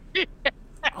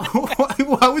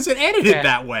 Why was it edited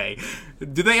that way?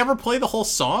 Did they ever play the whole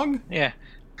song? Yeah.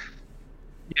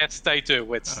 Yes, they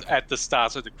do. It's at the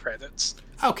start of the credits.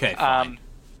 Okay, fine.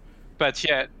 They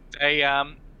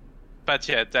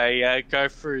go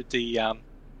through the.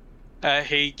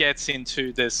 He gets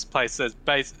into this place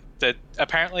that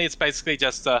apparently it's basically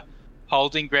just a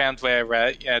holding ground where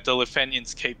the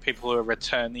Lufenians keep people who are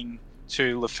returning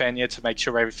to Lufenia to make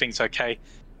sure everything's okay.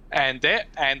 And the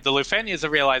Lufenians are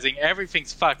realizing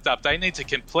everything's fucked up. They need to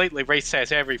completely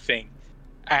reset everything.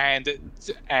 And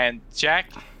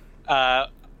Jack,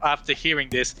 after hearing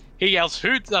this, he yells,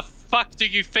 "Who the fuck do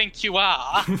you think you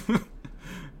are?"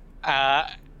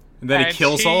 And then he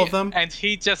kills all of them? And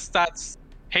he just starts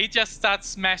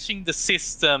smashing the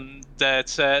system that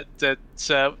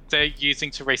they're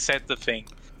using to reset the thing.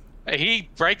 He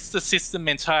breaks the system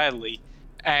entirely,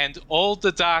 and all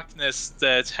the darkness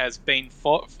that has been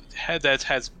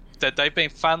that they've been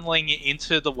funneling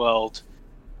into the world,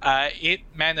 it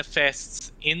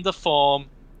manifests in the form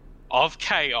of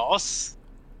chaos.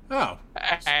 Oh.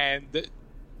 And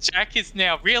Jack is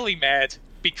now really mad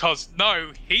because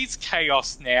he's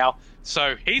chaos now,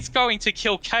 so he's going to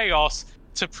kill chaos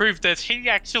to prove that he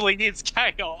actually is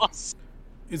chaos.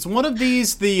 Is one of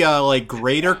these the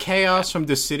greater chaos from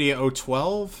Dissidia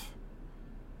 012?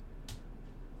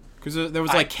 Because there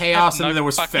was chaos and then there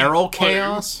was feral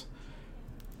chaos.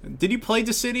 Did you play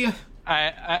Dissidia?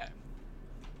 I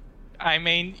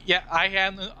mean, yeah,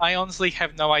 I honestly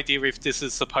have no idea if this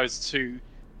is supposed to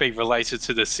be related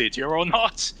to Dissidia or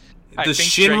not. Does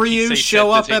Shinryu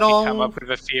show up at all? Come up with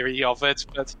a theory of it,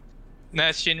 but no,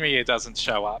 Shinryu doesn't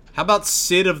show up. How about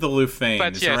Sid of the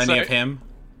Lufane? Is there any of him?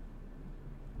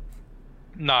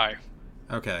 No.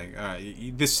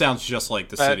 Okay, this sounds just like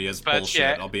the city is bullshit,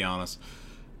 yeah. I'll be honest.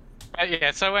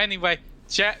 Yeah, so anyway,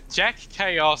 Jack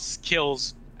Chaos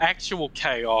kills actual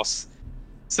Chaos,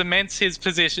 cements his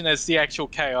position as the actual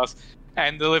Chaos,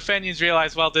 and the Lufenians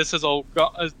realize, well, this has all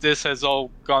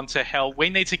gone to hell. We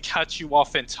need to cut you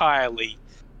off entirely,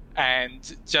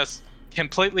 and just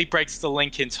completely breaks the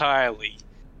link entirely.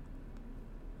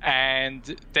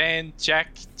 And then Jack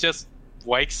just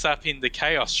wakes up in the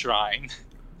Chaos Shrine.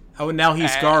 Oh, and now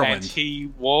he's Garland. And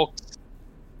he walks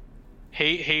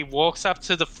up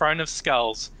to the Throne of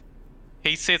Skulls.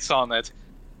 He sits on it.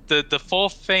 The four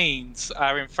fiends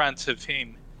are in front of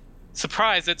him.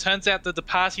 Surprise, it turns out that the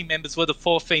party members were the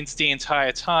four fiends the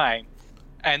entire time.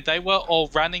 And they were all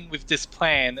running with this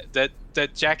plan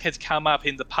that Jack had come up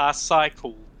in the past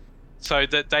cycle so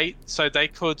they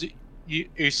could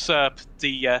usurp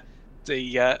the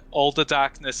all the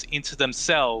darkness into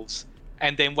themselves,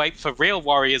 and then wait for real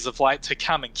warriors of light to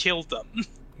come and kill them.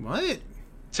 What?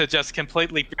 To just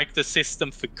completely break the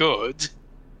system for good.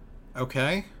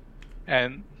 Okay.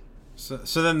 And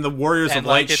so then the warriors of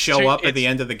light show up at the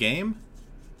end of the game?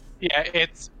 Yeah,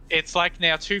 it's like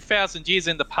now 2,000 years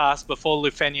in the past before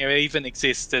Lufenia even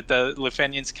existed. The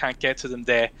Lufenians can't get to them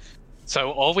there.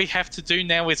 So all we have to do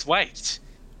now is wait.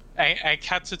 And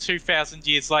cut to 2,000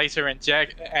 years later, and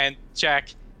Jack,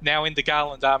 now in the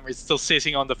Garland armor, is still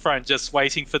sitting on the throne, just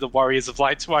waiting for the Warriors of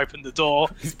Light to open the door.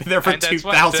 He's been there for 2,000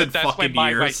 fucking that's when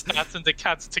my way years. starts, and the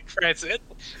cuts to credits.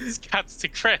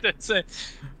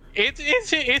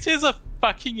 It is a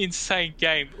fucking insane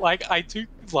game. Like, I do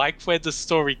like where the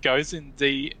story goes at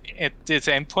its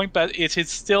endpoint, but it is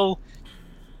still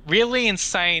really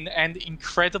insane and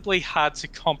incredibly hard to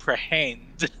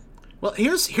comprehend. Well,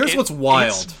 here's what's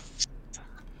wild.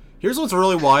 Here's what's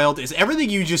really wild is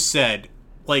everything you just said,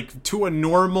 like, to a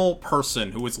normal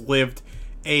person who has lived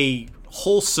a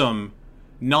wholesome,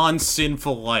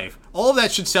 non-sinful life. All of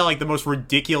that should sound like the most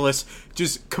ridiculous,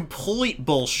 just complete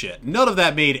bullshit. None of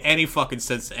that made any fucking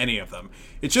sense to any of them.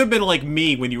 It should have been like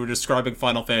me when you were describing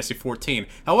Final Fantasy XIV.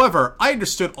 However, I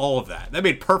understood all of that. That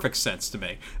made perfect sense to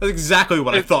me. That's exactly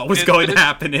what I thought was going to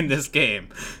happen in this game.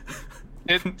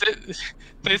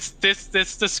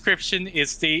 This description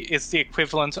is the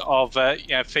equivalent of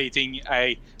feeding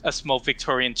a small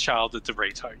Victorian child a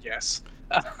Dorito. Yes.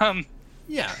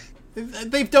 Yeah,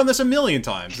 they've done this a million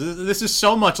times. This is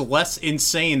so much less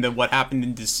insane than what happened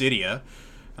in Dissidia.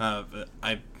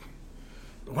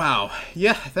 Wow.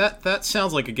 Yeah, that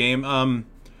sounds like a game.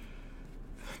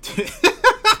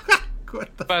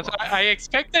 But I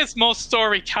expect there's more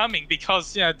story coming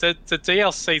because the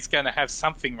DLC is going to have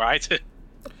something, right?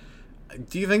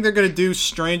 Do you think they're going to do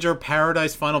Stranger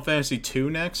Paradise Final Fantasy 2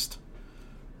 next?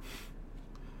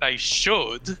 They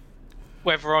should.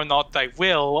 Whether or not they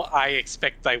will, I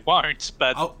expect they won't,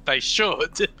 but they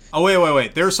should. Oh,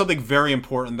 wait. There's something very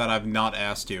important that I've not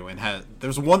asked you, and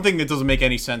there's one thing that doesn't make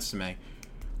any sense to me.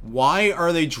 Why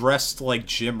are they dressed like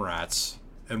gym rats?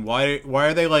 And why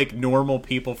are they like normal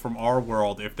people from our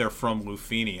world if they're from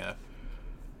Lufenia?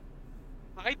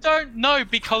 I don't know,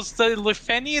 because the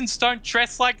Lufenians don't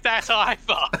dress like that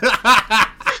either.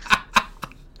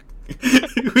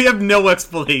 We have no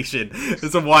explanation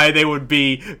as to why they would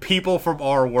be people from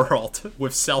our world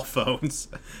with cell phones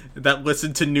that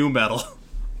listen to nu metal.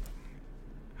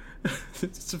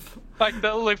 Like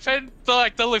the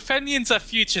Lufenians are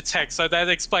future tech, so that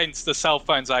explains the cell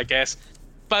phones, I guess.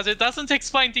 But it doesn't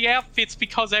explain the outfits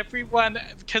because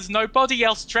nobody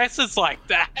else dresses like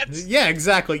that. Yeah,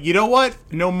 exactly. You know what?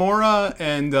 Nomura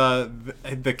and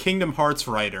the Kingdom Hearts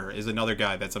writer is another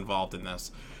guy that's involved in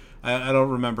this. I don't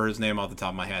remember his name off the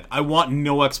top of my head. I want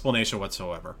no explanation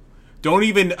whatsoever. Don't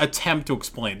even attempt to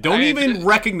explain. Don't even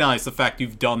recognize the fact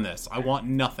you've done this. I want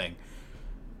nothing.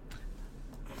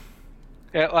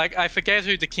 Yeah, like, I forget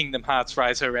who the Kingdom Hearts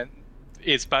writer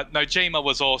is, but Nojima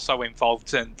was also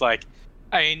involved, and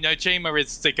Nojima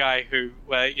is the guy who,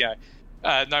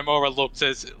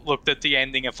 Nomura looked at the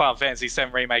ending of Final Fantasy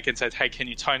VII Remake and said, "Hey, can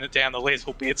you tone it down a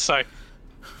little bit?" So,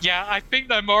 yeah, I think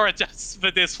Nomura just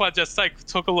for this one just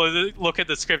took a look at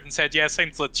the script and said, "Yeah,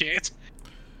 seems legit."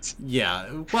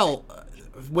 Yeah, well,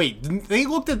 wait, they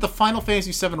looked at the Final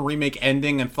Fantasy VII Remake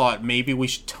ending and thought maybe we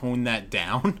should tone that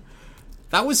down?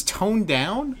 That was toned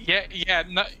down?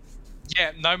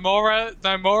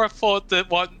 Nomura thought that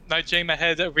what Nojima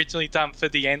had originally done for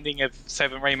the ending of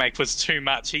 7 Remake was too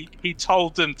much. He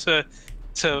told them to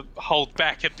hold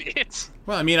back a bit.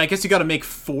 Well, I mean, I guess you gotta make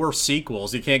 4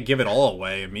 sequels. You can't give it all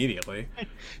away immediately.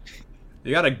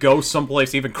 You gotta go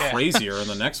someplace even crazier in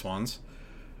the next ones.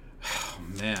 Oh,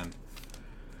 man.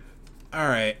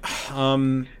 Alright,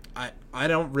 I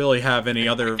don't really have any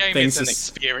other game things is an to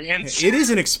experience. It is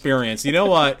an experience. You know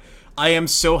what? I am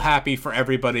so happy for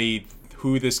everybody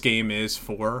who this game is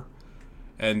for,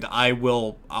 and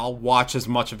I'll watch as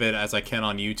much of it as I can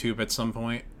on YouTube at some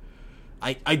point.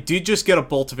 I did just get a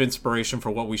bolt of inspiration for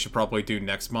what we should probably do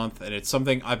next month, and it's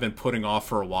something I've been putting off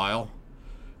for a while.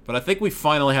 But I think we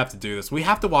finally have to do this. We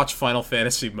have to watch Final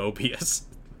Fantasy Mobius.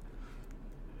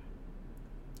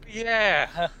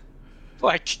 Yeah.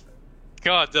 Like,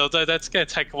 God, although that's going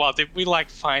to take a while. Did we,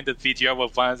 like, find a video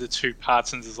of one of the 2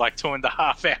 parts and it's like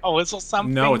 2.5 hours or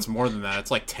something? No, it's more than that. It's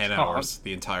like 10 hours.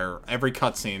 Every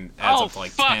cutscene adds up to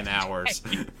like 10 hours.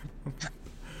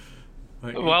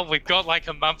 Well, we've got like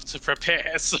a month to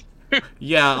prepare, so...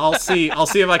 Yeah, I'll see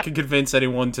if I can convince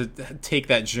anyone to take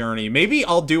that journey. Maybe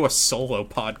I'll do a solo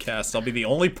podcast. I'll be the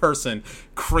only person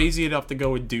crazy enough to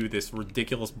go and do this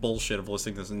ridiculous bullshit of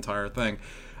listening to this entire thing.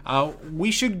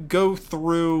 We should go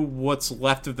through what's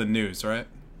left of the news, right?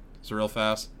 It's real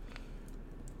fast.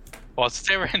 Was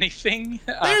there anything?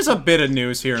 There's a bit of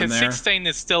news here and there. 16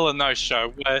 is still a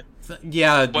no-show.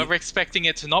 We're expecting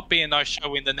it to not be a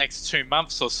no-show in the next 2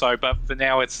 months or so, but for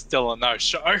now it's still a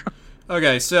no-show.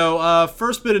 Okay, so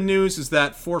first bit of news is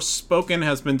that Forspoken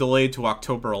has been delayed to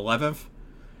October 11th,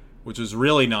 which is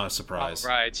really not a surprise. Oh,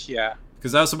 right, yeah.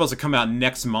 Because that was supposed to come out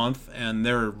next month, and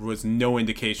there was no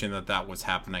indication that that was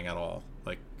happening at all.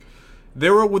 Like,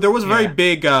 there was a very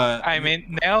big. I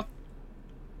mean, now.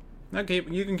 Okay,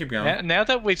 you can keep going. Now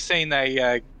that we've seen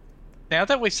a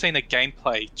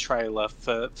gameplay trailer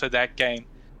for that game,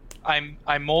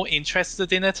 I'm more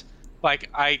interested in it. Like,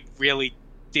 I really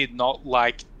did not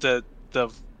like the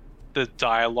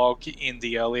dialogue in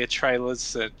the earlier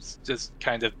trailers. It's just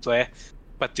kind of bleh.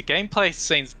 But the gameplay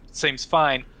seems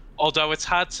fine. Although it's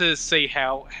hard to see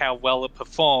how well it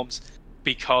performs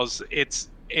because it's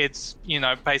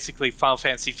basically Final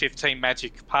Fantasy 15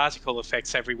 magic particle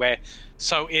effects everywhere.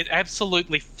 So it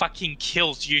absolutely fucking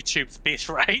kills YouTube's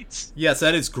bitrate. Yes,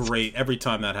 that is great every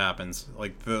time that happens.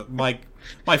 Like my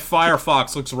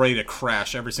Firefox looks ready to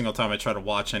crash every single time I try to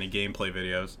watch any gameplay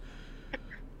videos.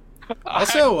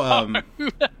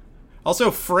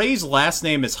 Also, Frey's last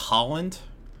name is Holland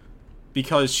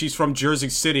because she's from Jersey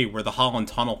City, where the Holland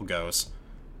Tunnel goes.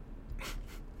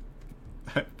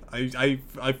 I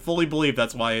fully believe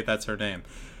that's why that's her name.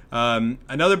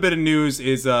 Another bit of news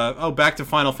is back to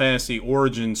Final Fantasy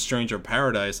Origins Stranger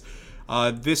Paradise.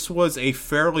 This was a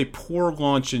fairly poor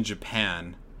launch in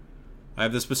Japan. I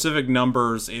have the specific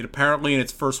numbers. It apparently in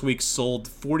its first week sold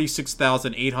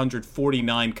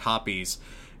 46,849 copies,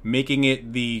 making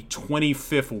it the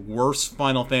 25th worst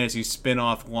Final Fantasy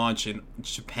spin-off launch in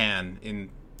Japan in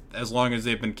as long as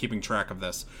they've been keeping track of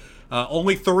this.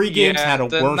 Only 3 games had a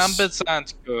worse... the numbers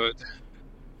aren't good.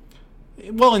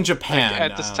 Well, in Japan...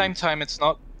 At the same time, it's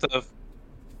not the...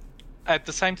 At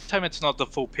the same time, it's not the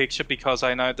full picture because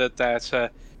I know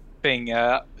that being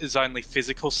is only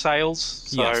physical sales.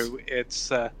 So yes.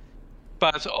 It's...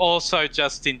 but also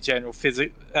just in general,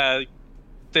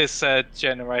 this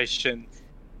generation...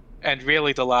 And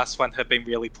really, the last one have been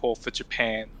really poor for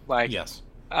Japan. Like, yes.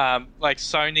 Like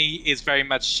Sony is very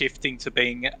much shifting to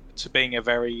being a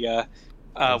very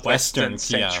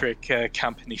Western-centric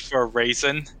company for a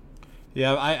reason.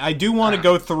 Yeah, I do want to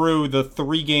go through the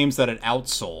 3 games that it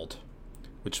outsold,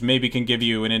 which maybe can give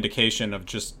you an indication of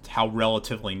just how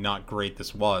relatively not great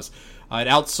this was. It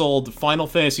outsold Final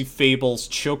Fantasy Fables,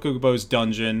 Chocobo's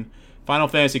Dungeon, Final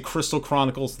Fantasy Crystal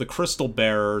Chronicles, The Crystal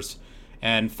Bearers,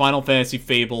 and Final Fantasy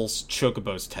Fables,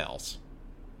 Chocobo's Tales.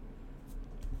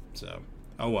 So,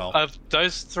 oh well. Of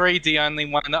those 3, the only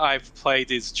one I've played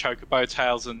is Chocobo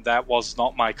Tales, and that was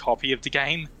not my copy of the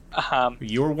game.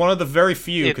 You were one of the very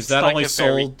few, because that like only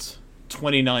sold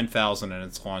 29,000 in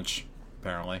its launch,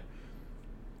 apparently.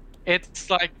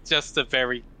 It's like just a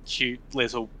very cute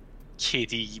little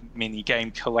kiddie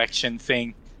minigame collection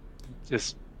thing.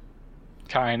 Just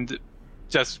kind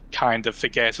of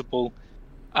forgettable.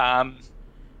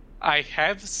 I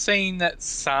have seen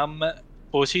some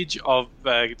footage of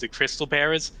the Crystal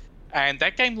Bearers, and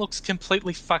that game looks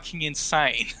completely fucking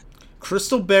insane.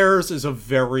 Crystal Bearers is a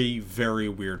very, very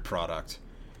weird product.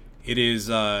 It is,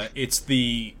 it's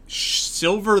the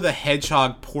Silver the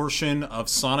Hedgehog portion of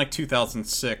Sonic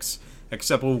 2006,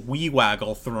 except with Wee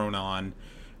Waggle thrown on.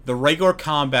 The regular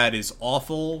combat is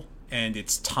awful, and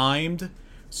it's timed,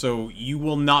 so you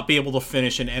will not be able to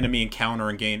finish an enemy encounter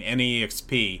and gain any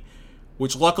XP.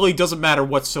 Which luckily doesn't matter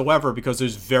whatsoever because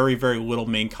there's very, very little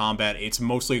main combat. It's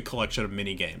mostly a collection of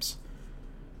minigames.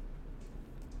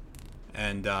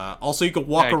 And also, you could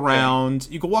walk around.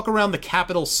 You could walk around the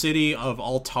capital city of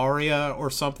Altaria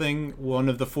or something. One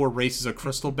of the 4 races of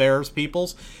Crystal Bears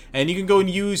peoples, and you can go and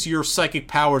use your psychic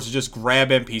powers to just grab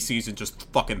NPCs and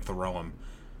just fucking throw them.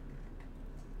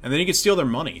 And then you can steal their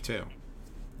money too.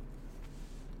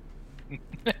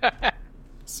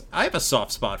 I have a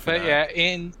soft spot for that.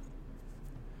 In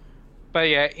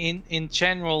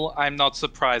general, I'm not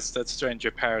surprised that Stranger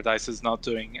Paradise is not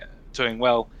doing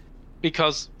well,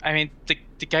 because I mean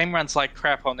the game runs like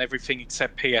crap on everything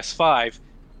except PS5,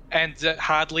 and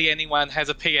hardly anyone has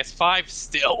a PS5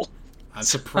 still. I'm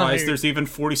surprised there's even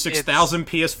 46,000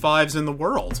 PS5s in the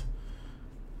world.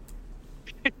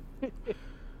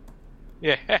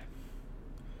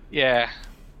 Yeah.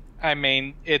 I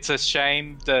mean, it's a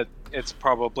shame that it's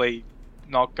probably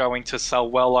not going to sell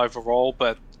well overall,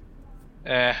 but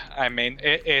I mean,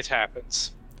 it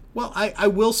happens. Well, I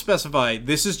will specify,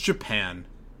 this is Japan.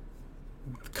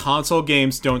 Console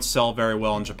games don't sell very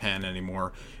well in Japan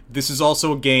anymore. This is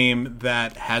also a game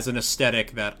that has an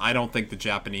aesthetic that I don't think the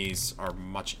Japanese are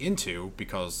much into,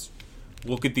 because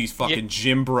look at these fucking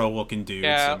gym bro looking dudes.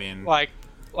 Yeah, I mean, like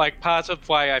part of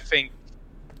why I think,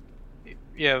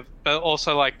 but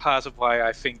also like part of why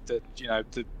I think that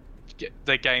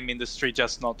the game industry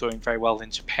just not doing very well in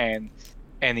Japan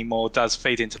anymore does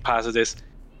feed into part of this,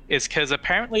 is because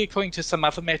apparently, according to some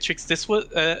other metrics, this was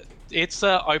its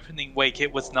opening week,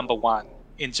 it was number 1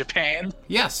 in Japan.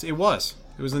 Yes, it was.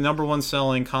 It was the number 1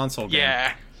 selling console game.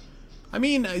 Yeah. I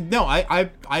mean, no,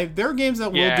 there are games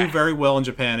that will do very well in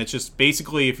Japan. It's just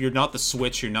basically, if you're not the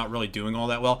Switch, you're not really doing all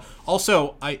that well.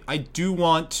 Also, I do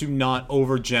want to not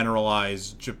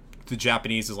overgeneralize the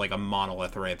Japanese as like a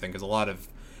monolith or anything, because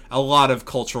a lot of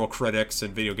cultural critics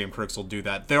and video game critics will do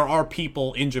that. There are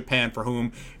people in Japan for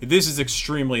whom this is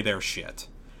extremely their shit.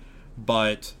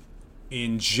 But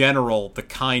in general, the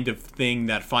kind of thing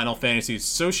that Final Fantasy is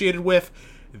associated with,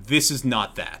 this is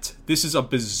not that. This is a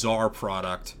bizarre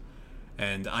product,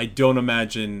 and I don't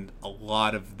imagine a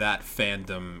lot of that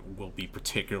fandom will be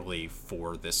particularly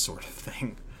for this sort of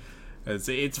thing.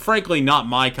 It's frankly not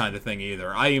my kind of thing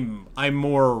either. I'm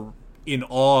more in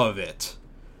awe of it.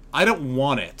 I don't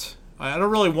want it. I don't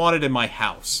really want it in my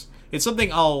house. It's something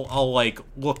I'll like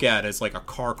look at as like a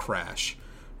car crash,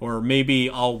 or maybe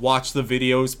I'll watch the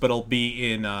videos, but I'll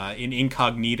be in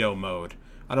incognito mode.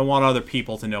 I don't want other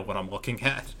people to know what I'm looking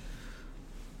at.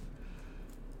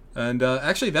 And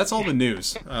actually, that's all the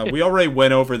news. We already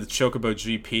went over the Chocobo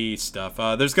GP stuff.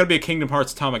 There's going to be a Kingdom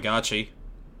Hearts Tamagotchi.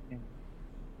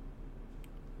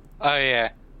 Oh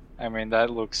yeah, I mean that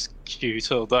looks cute.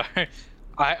 Although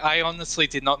I honestly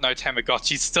did not know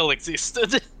Tamagotchi still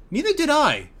existed. Neither did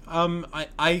I.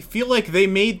 I feel like they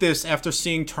made this after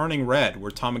seeing Turning Red,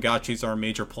 where Tamagotchis are a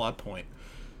major plot point.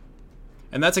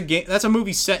 And that's a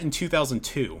movie set in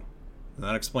 2002. And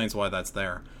that explains why that's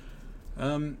there.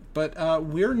 But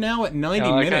we're now at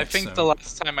 90 minutes. I think the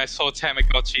last time I saw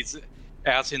Tamagotchis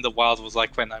out in the wild was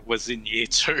like when I was in year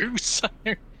 2. So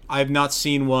I've not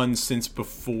seen one since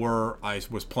before I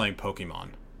was playing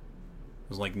Pokemon. It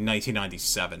was like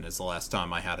 1997 is the last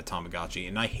time I had a Tamagotchi,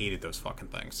 and I hated those fucking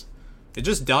things. It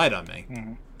just died on me.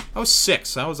 Mm-hmm. I was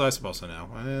 6. How was I supposed to know?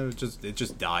 It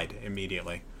just died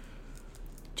immediately.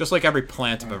 Just like every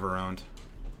plant I've ever owned.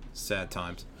 Sad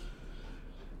times.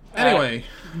 Anyway.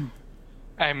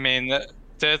 I mean,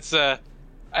 there's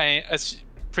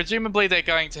presumably they're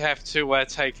going to have to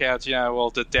take out,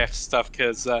 all the death stuff,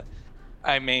 because,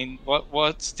 I mean,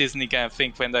 what's Disney going to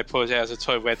think when they put out a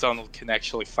toy where Donald can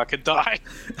actually fucking die?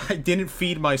 I didn't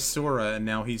feed my Sora, and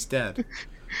now he's dead.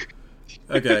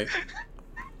 Okay.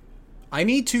 I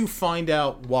need to find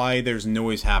out why there's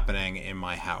noise happening in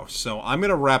my house. So I'm going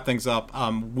to wrap things up.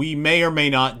 We may or may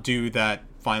not do that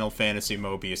Final Fantasy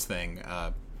Mobius thing.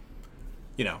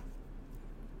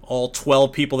 All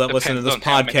 12 people that listen to this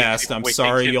podcast, I'm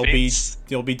sorry,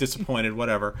 you'll be disappointed,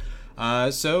 whatever.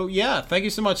 So yeah, thank you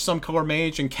so much, Some Color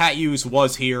Mage, and Cat Hughes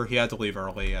was here. He had to leave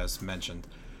early, as mentioned.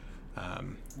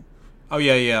 Oh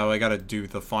yeah, I gotta do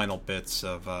the final bits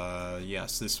of,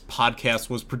 yes, this podcast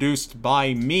was produced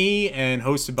by me and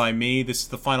hosted by me. This is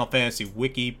the Final Fantasy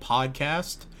Wiki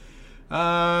podcast.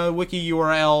 Wiki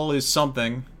URL is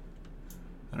something.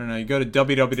 I don't know, you go to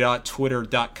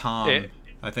www.twitter.com.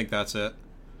 I think that's it.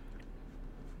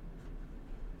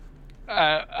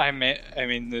 I mean,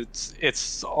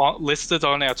 it's listed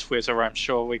on our Twitter. I'm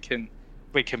sure we can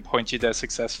point you there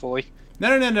successfully.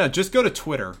 No. Just go to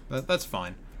Twitter. That's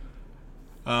fine.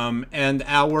 And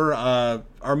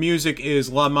our music is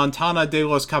La Montana de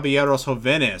los Caballeros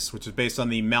Jóvenes, which is based on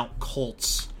the Mount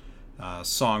Colts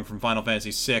song from Final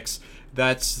Fantasy VI.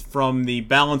 That's from the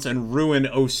Balance and Ruin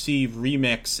OC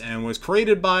remix and was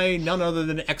created by none other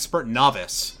than Expert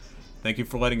Novice. Thank you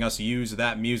for letting us use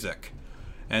that music.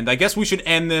 And I guess we should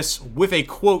end this with a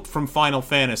quote from Final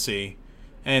Fantasy.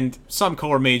 And some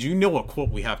color mage, you know what quote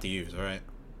we have to use, alright?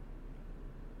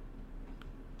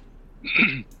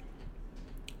 Do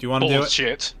you want to do it?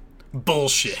 Bullshit.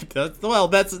 Bullshit.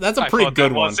 That's a I pretty thought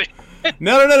good that one. was it.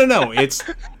 No. It's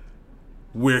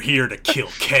we're here to kill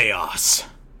chaos.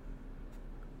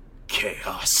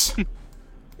 Chaos.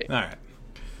 Alright.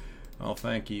 Well,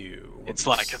 thank you. It's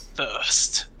like a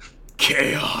thirst.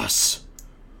 Chaos.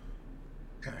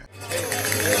 All right.